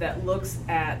 but that looks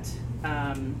at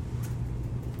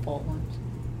fault lines.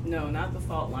 No, not the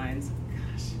fault lines.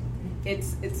 Gosh,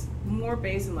 it's more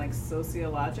based in like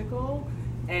sociological,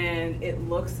 and it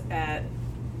looks at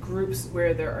groups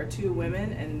where there are 2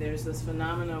 women, and there's this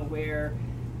phenomena where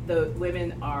the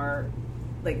women are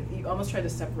like, you almost try to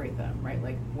separate them, right?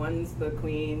 Like one's the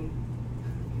queen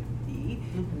bee,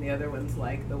 and the other one's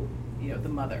like the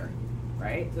mother,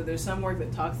 right? So there's some work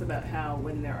that talks about how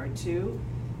when there are 2,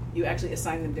 you actually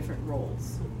assign them different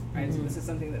roles, right? Mm-hmm. So this is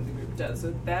something that the group does.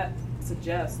 So that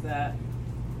suggests that,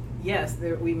 yes,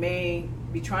 we may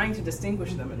be trying to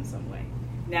distinguish them in some way.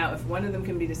 Now, if one of them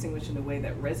can be distinguished in a way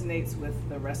that resonates with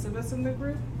the rest of us in the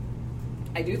group,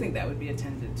 I do think that would be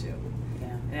attended to.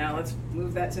 Yeah. Now, let's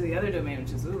move that to the other domain,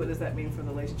 which is, what does that mean for the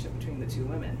relationship between the 2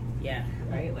 women? Yeah.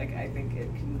 Right? Like, I think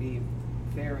it can be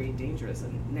very dangerous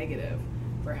and negative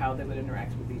for how they would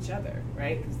interact with each other,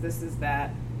 right? Because this is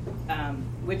that,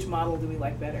 which model do we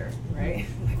like better, right?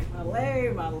 Like model A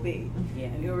or model B? Yeah.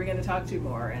 And who are we going to talk to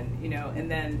more? And, and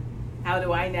then how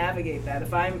do I navigate that?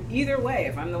 If I'm either way,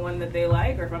 if I'm the one that they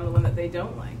like or if I'm the one that they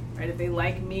don't like, right? If they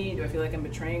like me, do I feel like I'm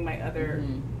betraying my other?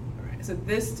 Right? So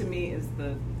this to me is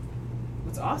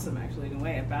what's awesome actually in a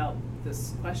way about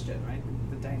this question, right?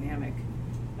 The dynamic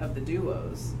of the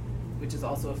duos, which is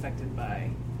also affected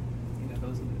by,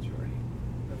 those in the majority.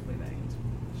 Hopefully that answers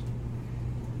the question.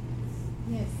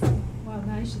 Yes. Well,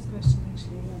 Naisha's question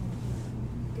actually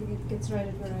it gets right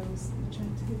at where I was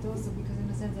trying to get also, because in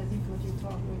a sense I think what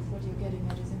you're getting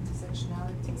at is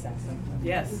intersectionality. Exactly.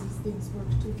 Yes. These things work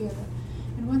together.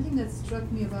 And one thing that struck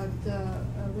me about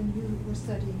when you were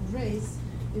studying race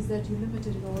is that you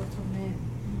limited it all to men.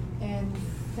 And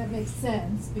that makes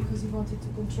sense because you wanted to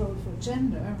control for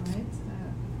gender, right?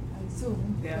 I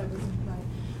assume that was implied.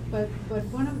 But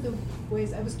one of the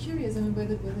ways, I was curious,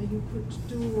 whether you could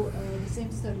do the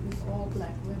same study with all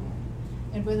Black women,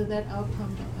 and whether that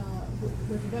outcome,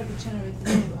 whether that would generate the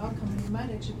same outcome, and it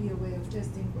might actually be a way of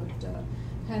testing what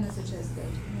Hannah suggested,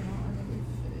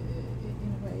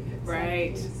 in a way.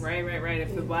 Right.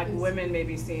 If the Black women may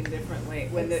be seen differently,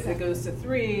 when it goes to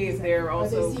 3, they're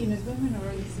also... Are they seen as women or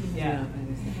are they seen as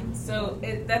men? So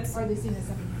that's... Are they seen as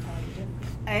something entirely different?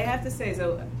 I have to say,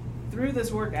 so through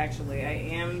this work, actually, I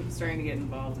am starting to get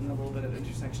involved in a little bit of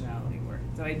intersectionality work.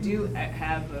 So I do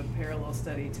have a parallel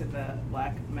study to the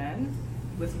Black men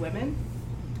with women.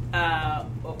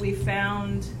 What we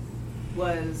found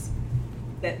was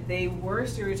that they were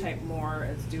stereotyped more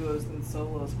as duos than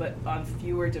solos, but on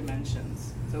fewer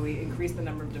dimensions. So we increased the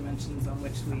number of dimensions on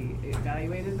which we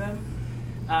evaluated them.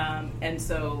 And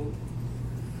so,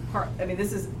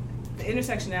 this is the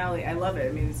intersectionality, I love it.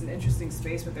 I mean, it's an interesting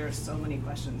space, but there are so many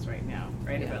questions right now,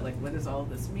 right? Yeah. About like, what does all of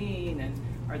this mean? And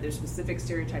are there specific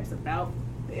stereotypes about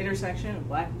the intersection of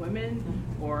Black women?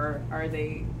 Or are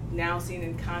they now seen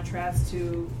in contrast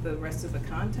to the rest of the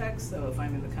context? So if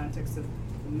I'm in the context of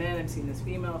men, I'm seen as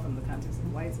female. If I'm in the context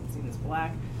of whites, I'm seen as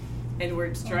Black. And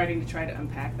we're starting to try to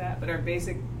unpack that. But our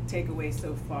basic takeaway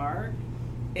so far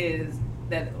is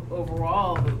that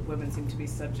overall, women seem to be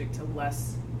subject to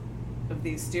less of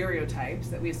these stereotypes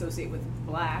that we associate with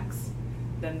Blacks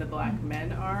than the Black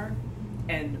men are,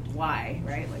 and why,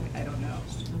 right? Like, I don't know.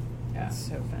 Yeah. That's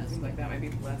so fascinating. Seems like that might be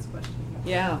the last question.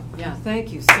 Yeah, yeah.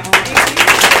 Thank you so much.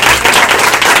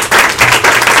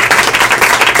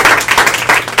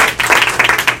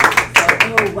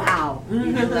 Oh, wow.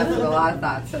 You left with a lot of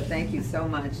thoughts, so thank you so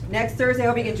much. Next Thursday, I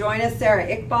hope you can join us, Sarah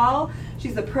Iqbal.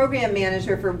 She's the program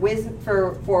manager for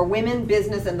women,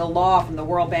 business, and the law from the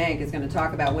World Bank, is going to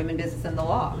talk about women, business, and the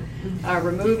law,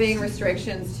 removing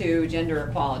restrictions to gender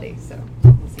equality. So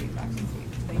we'll see you back next week.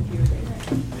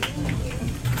 Thank you.